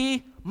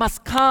 we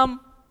must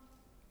come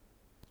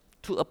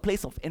to a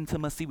place of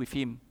intimacy with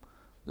him,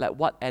 like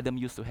what Adam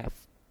used to have.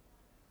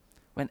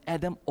 When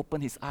Adam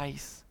opened his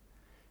eyes,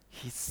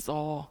 he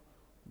saw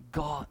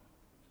God.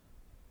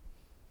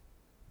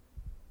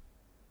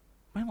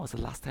 When was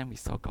the last time we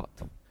saw God?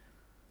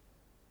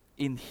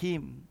 In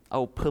him,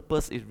 our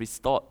purpose is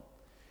restored.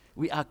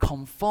 We are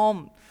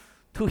conformed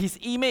to his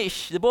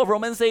image. The book of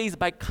Romans says,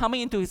 by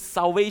coming into his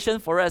salvation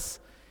for us.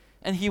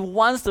 And he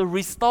wants to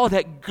restore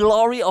that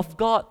glory of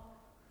God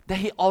that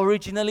he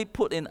originally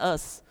put in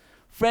us.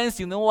 Friends,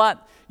 you know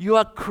what? You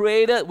are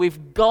created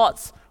with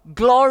God's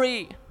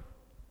glory.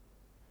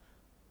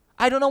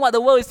 I don't know what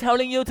the world is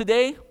telling you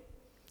today.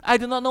 I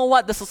do not know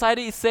what the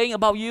society is saying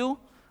about you,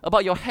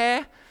 about your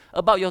hair,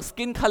 about your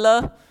skin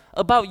color,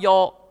 about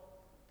your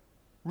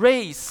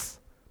race.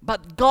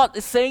 But God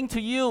is saying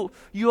to you,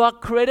 you are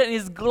created in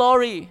his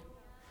glory.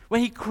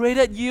 When he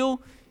created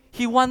you,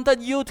 he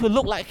wanted you to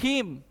look like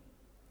him.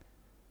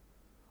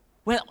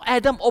 When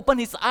Adam opened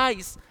his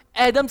eyes,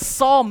 Adam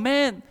saw,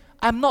 man,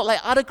 I'm not like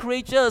other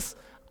creatures.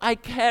 I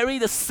carry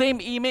the same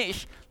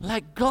image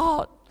like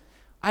God.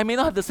 I may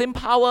not have the same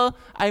power.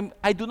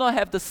 I do not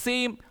have the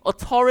same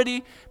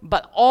authority,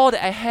 but all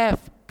that I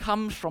have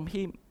comes from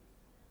him.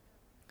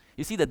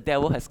 You see, the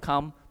devil has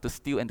come to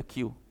steal and to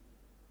kill.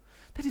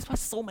 That is why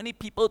so many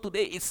people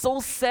today, it's so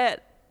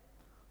sad.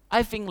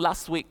 I think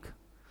last week,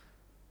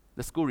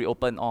 the school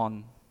reopened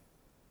on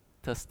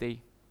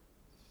Thursday.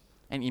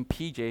 And in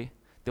PJ,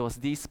 there was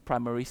this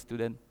primary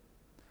student,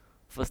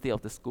 first day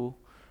of the school,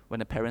 when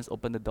the parents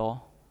opened the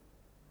door,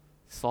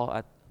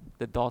 saw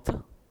the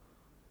daughter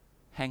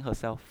hang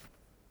herself.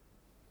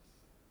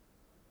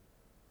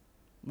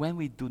 When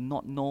we do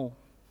not know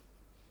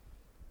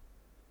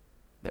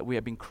that we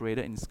have been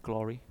created in his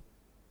glory,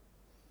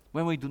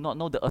 when we do not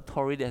know the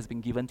authority that has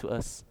been given to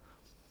us,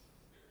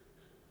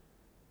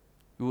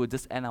 we will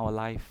just end our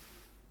life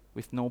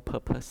with no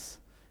purpose.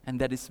 And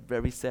that is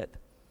very sad.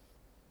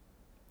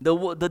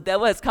 The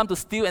devil has come to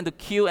steal and to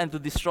kill and to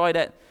destroy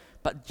that.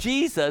 But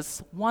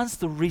Jesus wants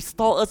to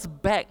restore us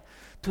back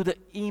to the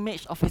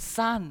image of his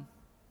Son.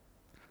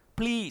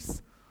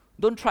 Please,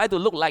 don't try to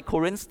look like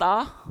Korean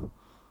star.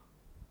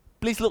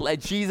 Please look like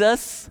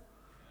Jesus.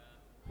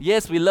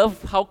 Yes, we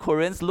love how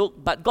Koreans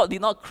look, but God did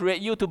not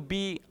create you to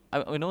be,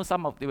 there were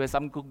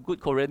some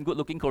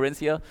good-looking Koreans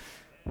here.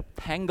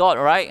 Thank God,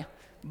 right?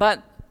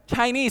 But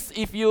Chinese,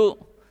 if you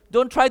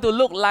don't try to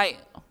look like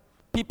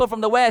people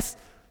from the West,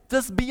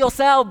 just be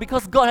yourself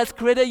because God has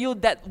created you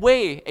that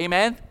way.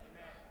 Amen?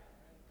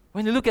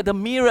 When you look at the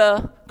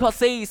mirror, God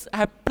says, I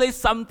have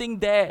placed something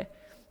there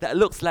that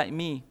looks like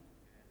me.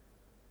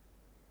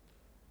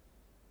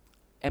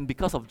 And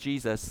because of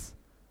Jesus,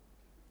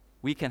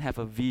 we can have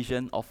a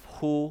vision of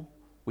who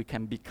we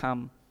can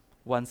become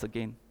once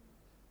again.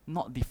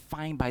 Not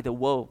defined by the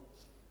world,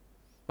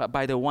 but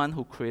by the one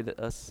who created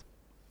us.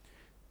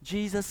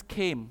 Jesus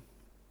came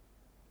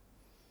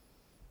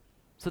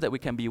so that we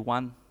can be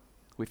one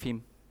with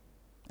him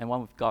and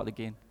one with God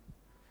again.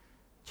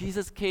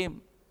 Jesus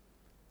came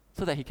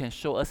so that he can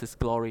show us his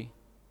glory,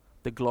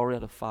 the glory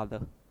of the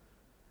Father.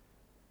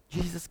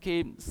 Jesus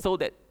came so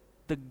that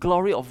the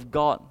glory of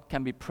God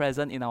can be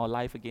present in our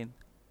life again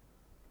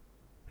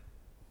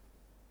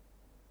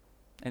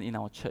and in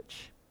our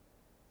church.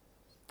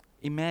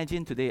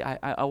 Imagine today,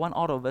 I want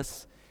all of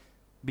us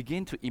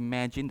begin to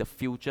imagine the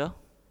future,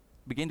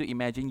 begin to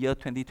imagine year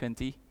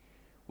 2020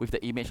 with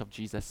the image of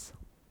Jesus.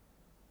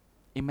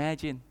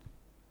 Imagine.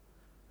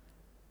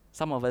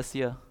 Some of us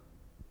here,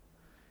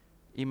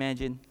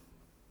 imagine.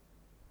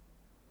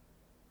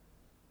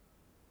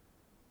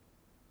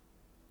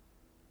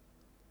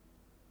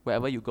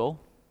 Wherever you go,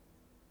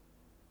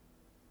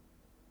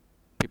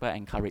 people are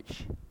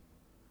encouraged.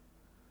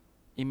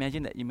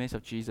 Imagine the image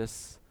of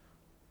Jesus.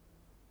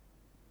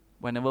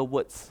 Whatever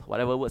words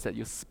that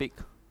you speak,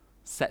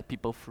 set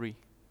people free.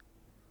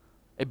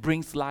 It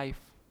brings life.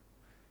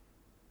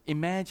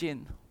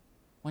 Imagine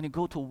when you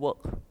go to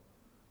work.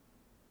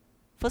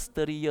 First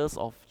 30 years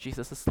of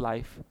Jesus'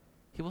 life,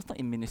 he was not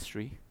in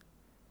ministry.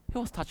 He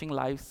was touching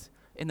lives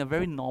in a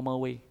very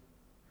normal way.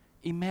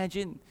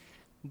 Imagine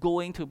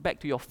going back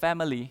to your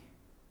family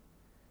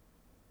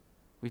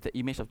with the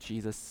image of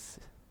Jesus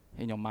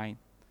in your mind.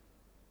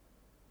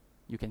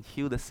 You can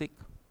heal the sick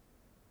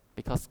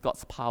because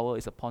God's power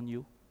is upon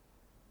you.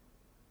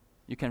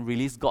 You can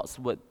release God's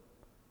word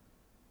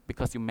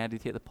because you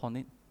meditate upon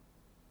it.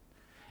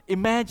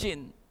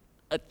 Imagine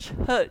a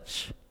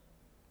church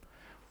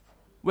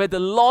where the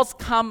lost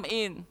come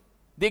in,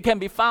 they can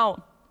be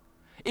found.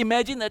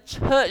 Imagine a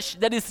church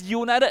that is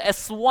united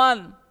as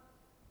one.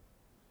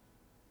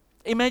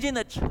 Imagine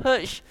a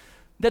church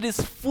that is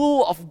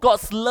full of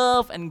God's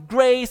love and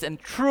grace and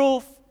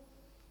truth,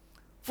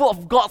 full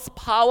of God's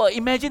power.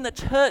 Imagine a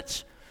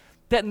church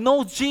that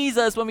knows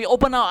Jesus. When we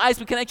open our eyes,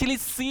 we can actually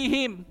see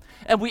Him,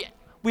 and we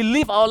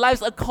live our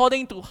lives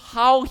according to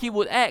how He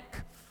would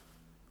act.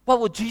 What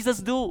would Jesus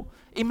do?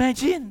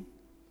 Imagine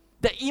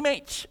the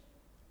image.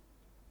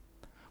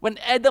 When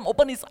Adam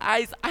opened his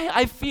eyes,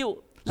 I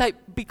feel like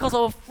because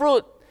of a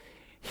fruit,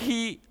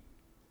 he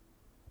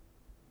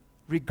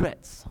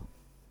regrets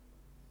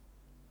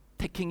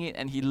taking it,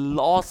 and he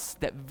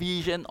lost that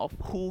vision of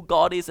who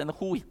God is and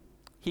who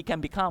He can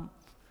become.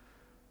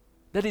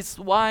 That is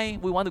why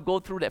we want to go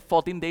through that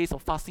 14 days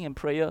of fasting and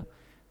prayer.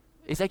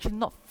 It's actually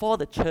not for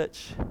the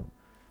church,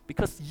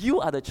 because you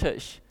are the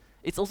church.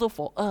 It's also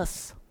for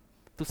us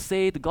to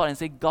say to God and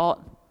say,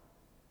 God,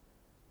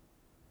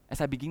 as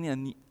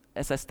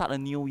I start a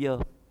new year,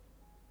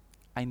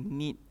 I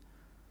need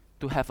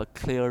to have a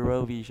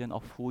clearer vision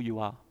of who You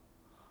are.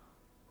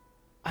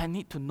 I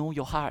need to know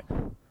Your heart.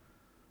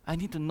 I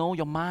need to know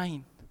Your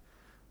mind.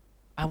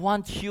 I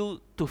want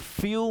You to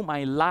fill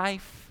my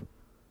life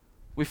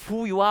with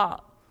who You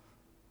are.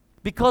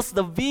 Because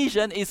the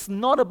vision is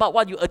not about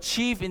what you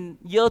achieve in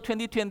year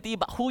 2020,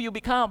 but who you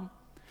become.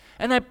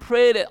 And I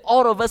pray that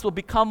all of us will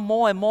become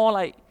more and more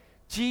like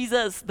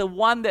Jesus, the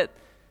one that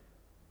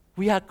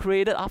we are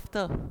created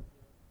after.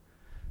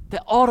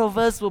 That all of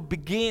us will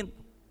begin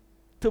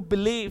to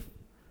believe,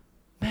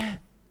 man,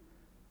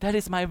 that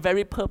is my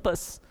very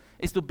purpose,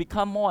 is to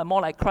become more and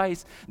more like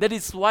Christ. That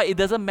is why it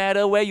doesn't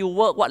matter where you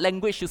work, what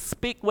language you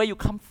speak, where you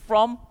come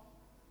from.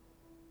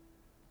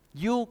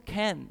 You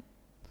can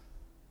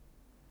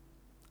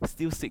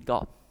still seek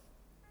God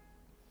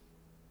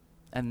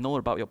and know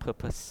about your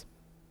purpose.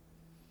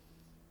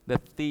 The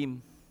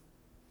theme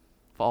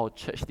for our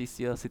church this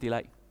year, City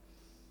Light,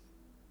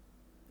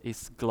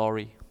 is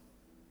glory.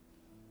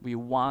 We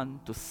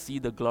want to see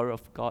the glory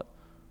of God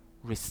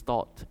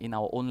restored in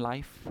our own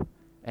life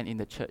and in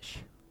the church.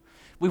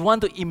 We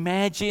want to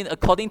imagine,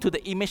 according to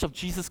the image of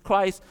Jesus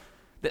Christ,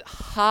 that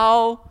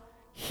how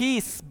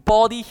His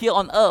body here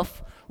on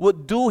earth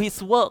would do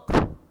His work.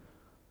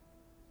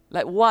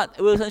 Like what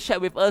Wilson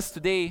shared with us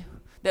today,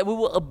 that we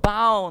will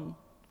abound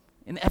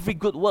in every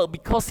good work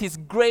because His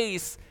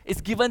grace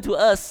is given to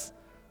us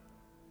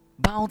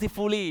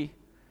bountifully.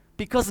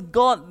 Because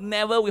God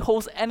never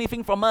withholds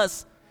anything from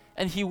us,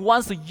 and He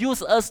wants to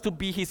use us to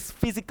be His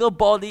physical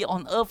body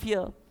on earth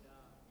here.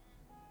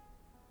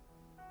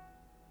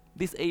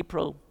 This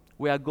April,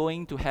 we are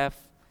going to have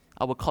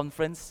our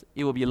conference.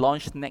 It will be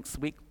launched next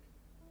week.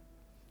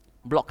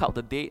 Block out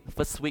the date,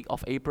 first week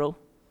of April.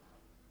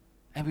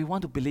 And we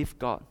want to believe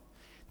God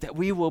that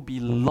we will be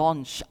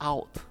launched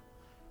out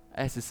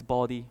as His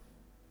body.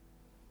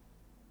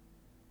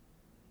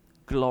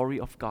 Glory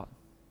of God.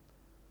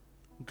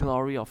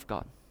 Glory of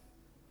God.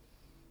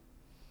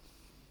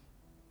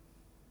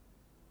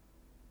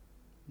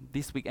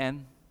 This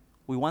weekend,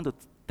 we want to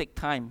take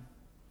time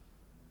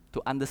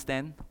to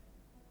understand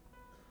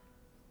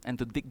and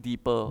to dig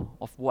deeper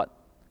of what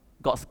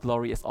God's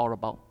glory is all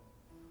about.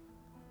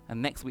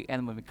 And next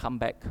weekend, when we come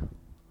back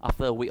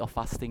after a week of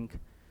fasting,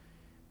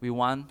 we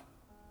want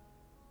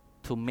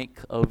to make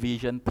a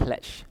vision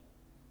pledge.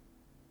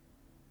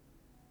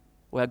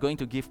 We are going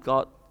to give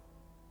God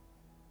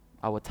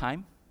our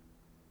time,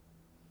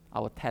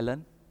 our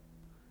talent,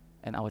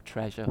 and our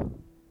treasure.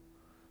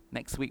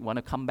 Next week, we want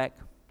to come back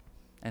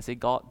and say,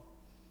 God,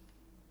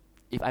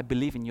 if I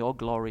believe in Your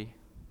glory,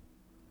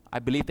 I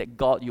believe that,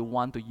 God, You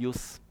want to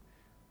use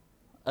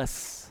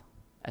us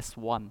as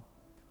one.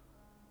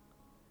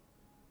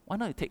 Why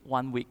not you take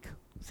 1 week,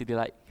 City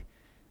Light,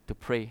 to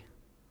pray?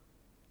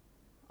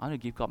 I want to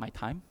give God my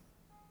time,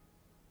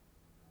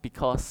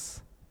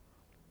 because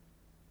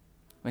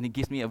when He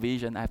gives me a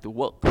vision, I have to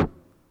work. I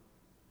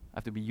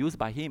have to be used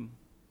by Him.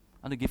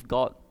 I want to give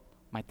God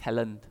my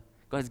talent.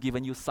 God has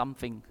given you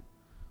something.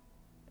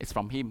 It's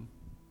from Him,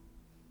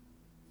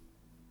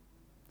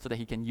 so that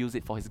He can use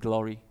it for His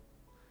glory.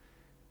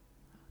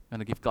 I'm going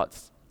to give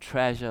God's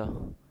treasure.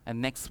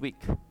 And next week,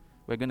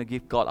 we're going to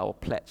give God our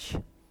pledge.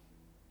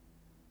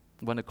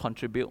 We want to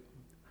contribute.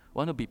 We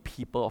want to be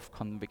people of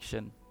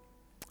conviction.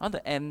 I want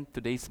to end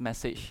today's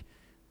message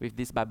with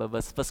this Bible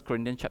verse, 1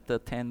 Corinthians chapter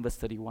 10, verse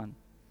 31.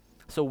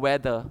 So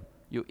whether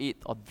you eat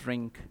or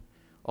drink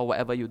or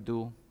whatever you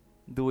do,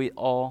 do it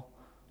all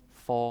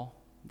for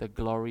the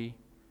glory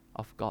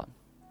of God.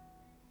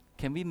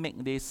 Can we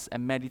make this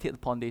and meditate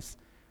upon this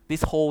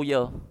whole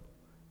year?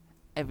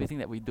 Everything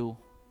that we do,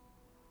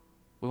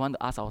 we want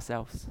to ask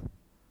ourselves,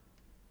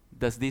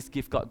 does this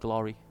give God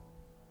glory?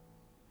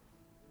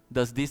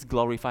 Does this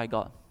glorify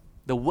God?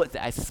 The words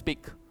that I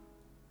speak.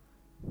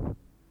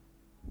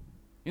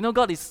 You know,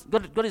 God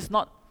is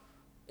not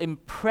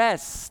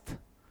impressed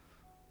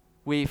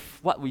with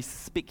what we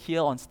speak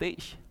here on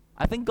stage.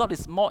 I think God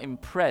is more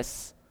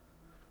impressed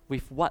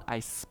with what I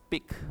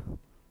speak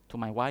to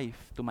my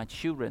wife, to my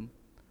children,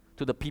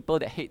 to the people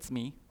that hates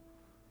me.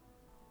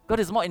 God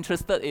is more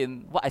interested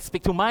in what I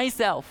speak to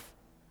myself.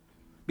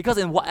 Because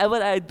in whatever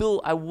I do,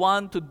 I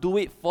want to do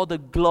it for the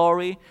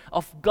glory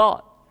of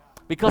God.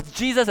 Because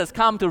Jesus has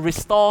come to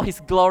restore His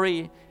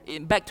glory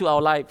back to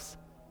our lives.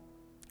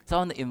 So I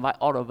want to invite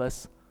all of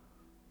us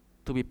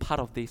to be part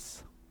of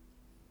this.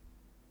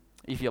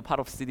 If you're part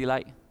of City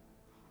Light,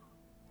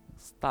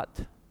 start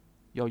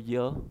your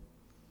year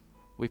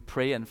with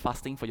prayer and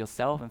fasting for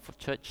yourself and for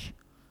church.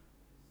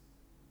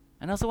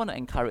 And I also want to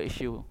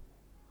encourage you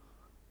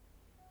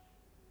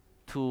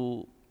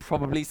to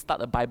probably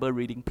start a Bible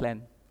reading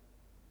plan.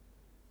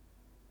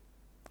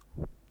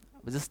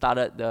 We just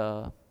started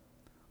the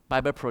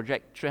Bible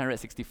project,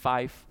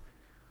 365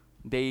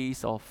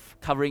 days of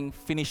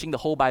finishing the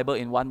whole Bible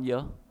in 1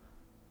 year.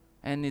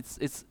 And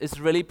it's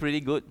really pretty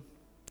good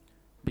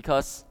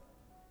because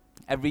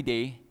every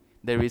day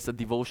there is a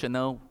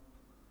devotional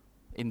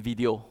in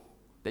video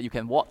that you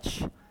can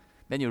watch.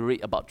 Then you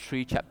read about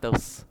 3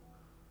 chapters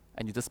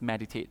and you just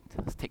meditate,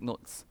 just take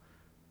notes.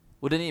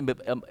 Wouldn't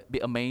it be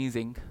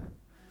amazing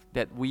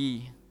that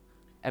we,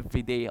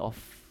 every day of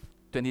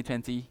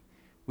 2020,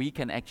 we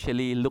can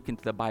actually look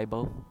into the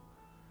Bible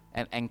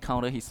and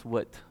encounter His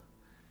Word.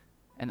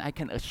 And I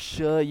can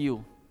assure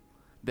you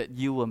that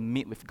you will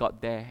meet with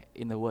God there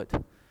in the Word.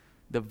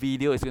 The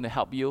video is going to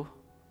help you.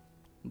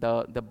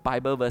 The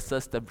Bible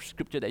verses, the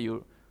scripture that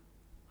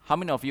how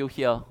many of you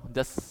here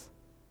there's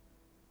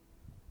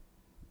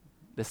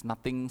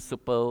nothing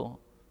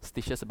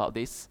superstitious about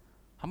this?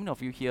 How many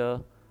of you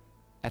here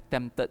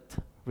attempted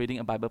reading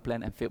a Bible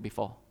plan and failed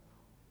before?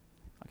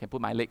 I can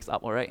put my legs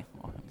up, all right?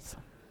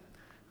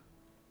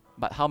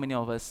 But how many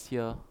of us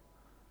here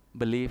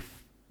believe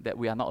that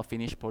we are not a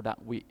finished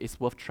product? It's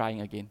worth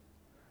trying again.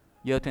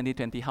 Year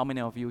 2020, how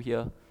many of you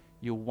here,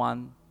 you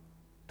want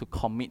to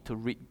commit to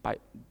read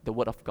the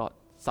Word of God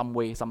some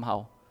way,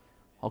 somehow?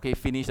 Okay,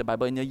 finish the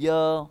Bible in a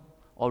year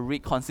or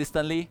read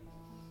consistently.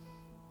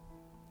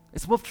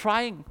 It's worth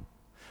trying.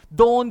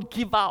 Don't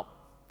give up.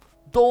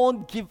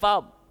 Don't give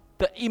up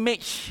the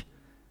image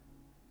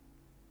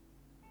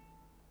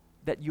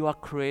that you are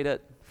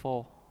created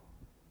for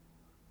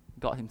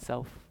God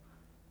Himself.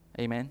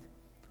 Amen.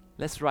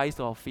 Let's rise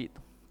to our feet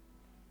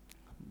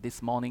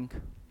this morning.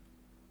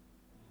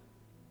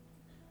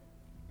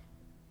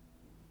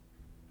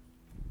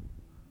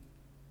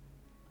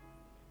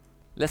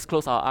 Let's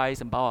close our eyes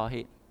and bow our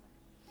head.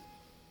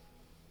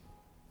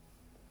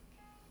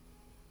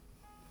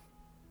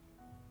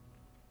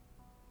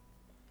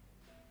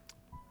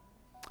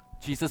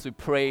 Jesus, we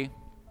pray.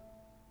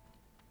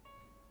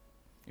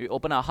 We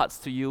open our hearts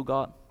to you,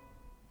 God.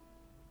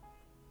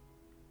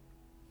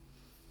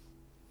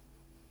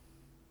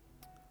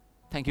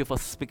 Thank you for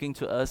speaking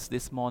to us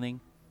this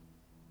morning.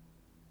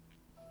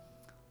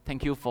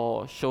 Thank you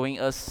for showing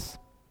us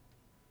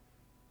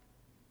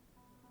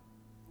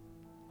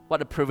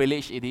what a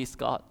privilege it is,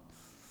 God,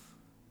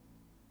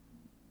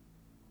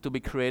 to be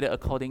created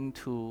according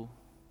to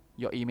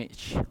your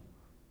image.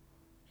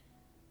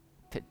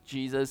 That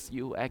Jesus,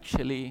 you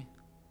actually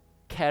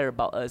care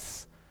about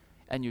us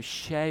and you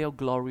share your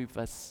glory with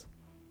us.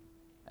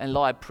 And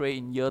Lord, I pray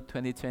in year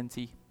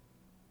 2020,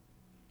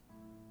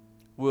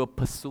 we will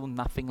pursue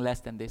nothing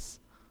less than this.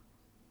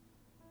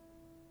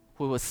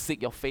 We will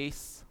seek your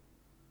face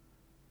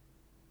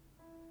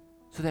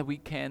so that we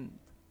can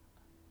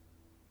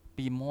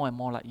be more and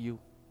more like you.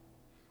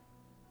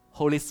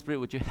 Holy Spirit,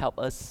 would you help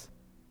us?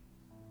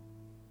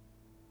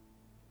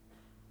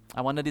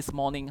 I wonder this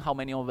morning how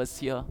many of us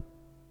here,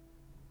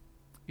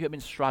 you have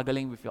been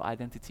struggling with your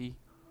identity.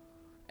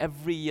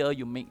 Every year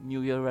you make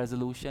New Year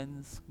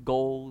resolutions,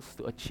 goals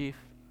to achieve.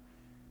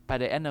 By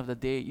the end of the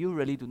day, you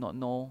really do not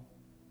know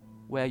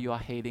where you are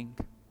heading.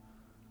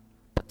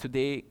 But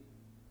today,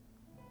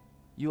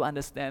 you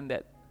understand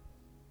that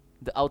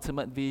the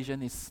ultimate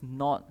vision is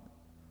more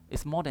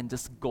than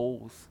just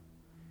goals.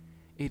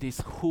 It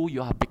is who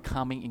you are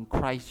becoming in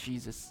Christ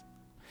Jesus.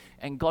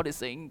 And God is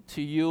saying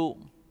to you,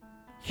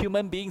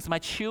 human beings, my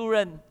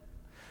children,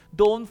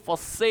 don't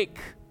forsake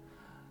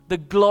the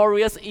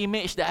glorious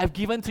image that I've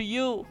given to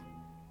you.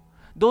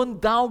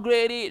 Don't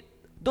downgrade it.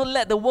 Don't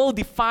let the world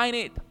define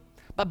it.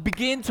 But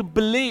begin to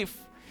believe,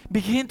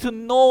 begin to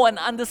know and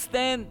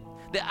understand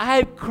that I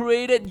have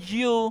created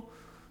you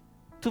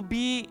to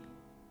be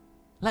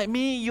like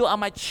me. You are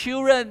my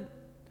children.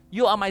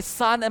 You are my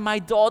son and my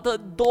daughter.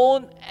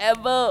 Don't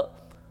ever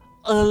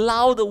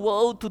allow the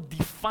world to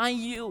define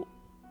you.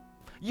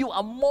 You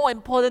are more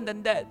important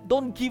than that.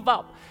 Don't give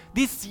up.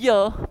 This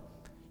year,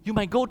 You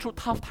might go through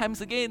tough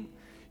times again.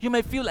 You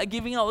might feel like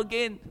giving up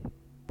again,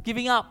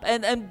 giving up.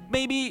 And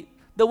maybe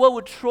the world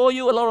will throw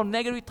you a lot of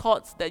negative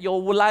thoughts that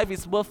your life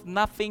is worth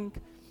nothing.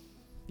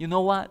 You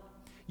know what?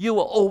 You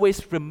will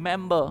always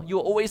remember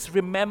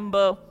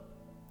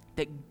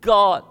that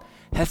God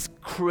has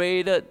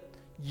created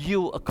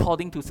you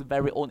according to His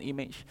very own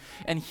image.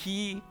 And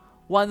He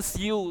wants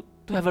you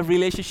to have a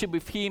relationship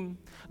with Him.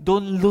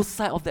 Don't lose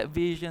sight of that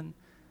vision.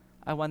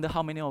 I wonder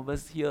how many of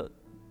us here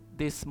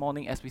this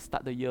morning, as we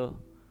start the year,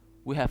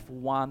 we have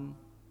one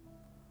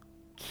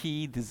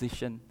key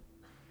decision,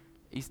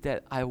 is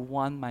that I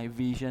want my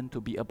vision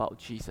to be about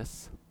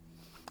Jesus.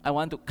 I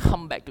want to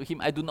come back to Him.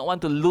 I do not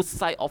want to lose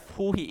sight of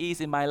who He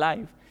is in my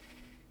life.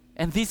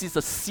 And this is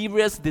a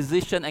serious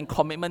decision and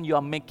commitment you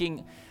are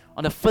making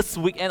on the first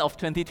weekend of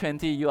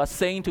 2020. You are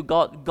saying to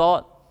God,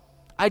 God,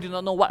 I do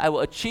not know what I will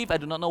achieve. I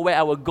do not know where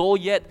I will go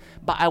yet,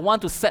 but I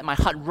want to set my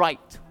heart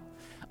right.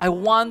 I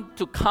want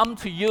to come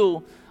to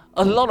you.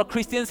 A lot of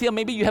Christians here,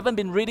 maybe you haven't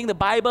been reading the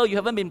Bible, you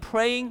haven't been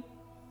praying.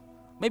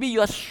 Maybe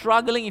you are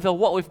struggling with your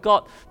walk with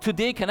God.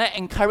 Today, can I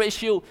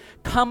encourage you,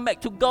 come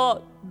back to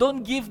God.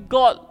 Don't give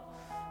God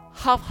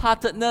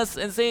half-heartedness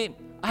and say,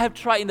 I have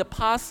tried in the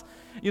past.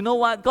 You know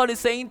what? God is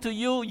saying to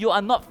you, you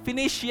are not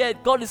finished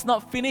yet. God is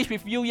not finished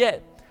with you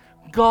yet.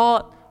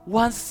 God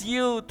wants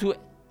you to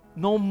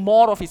know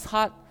more of His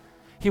heart.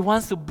 He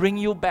wants to bring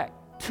you back.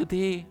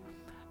 Today,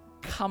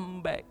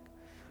 come back.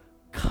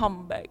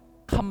 Come back.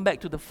 Come back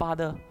to the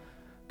Father.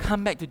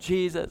 Come back to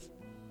Jesus.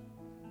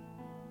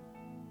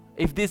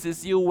 If this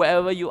is you,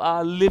 wherever you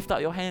are, lift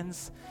up your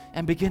hands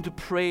and begin to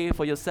pray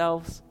for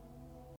yourselves.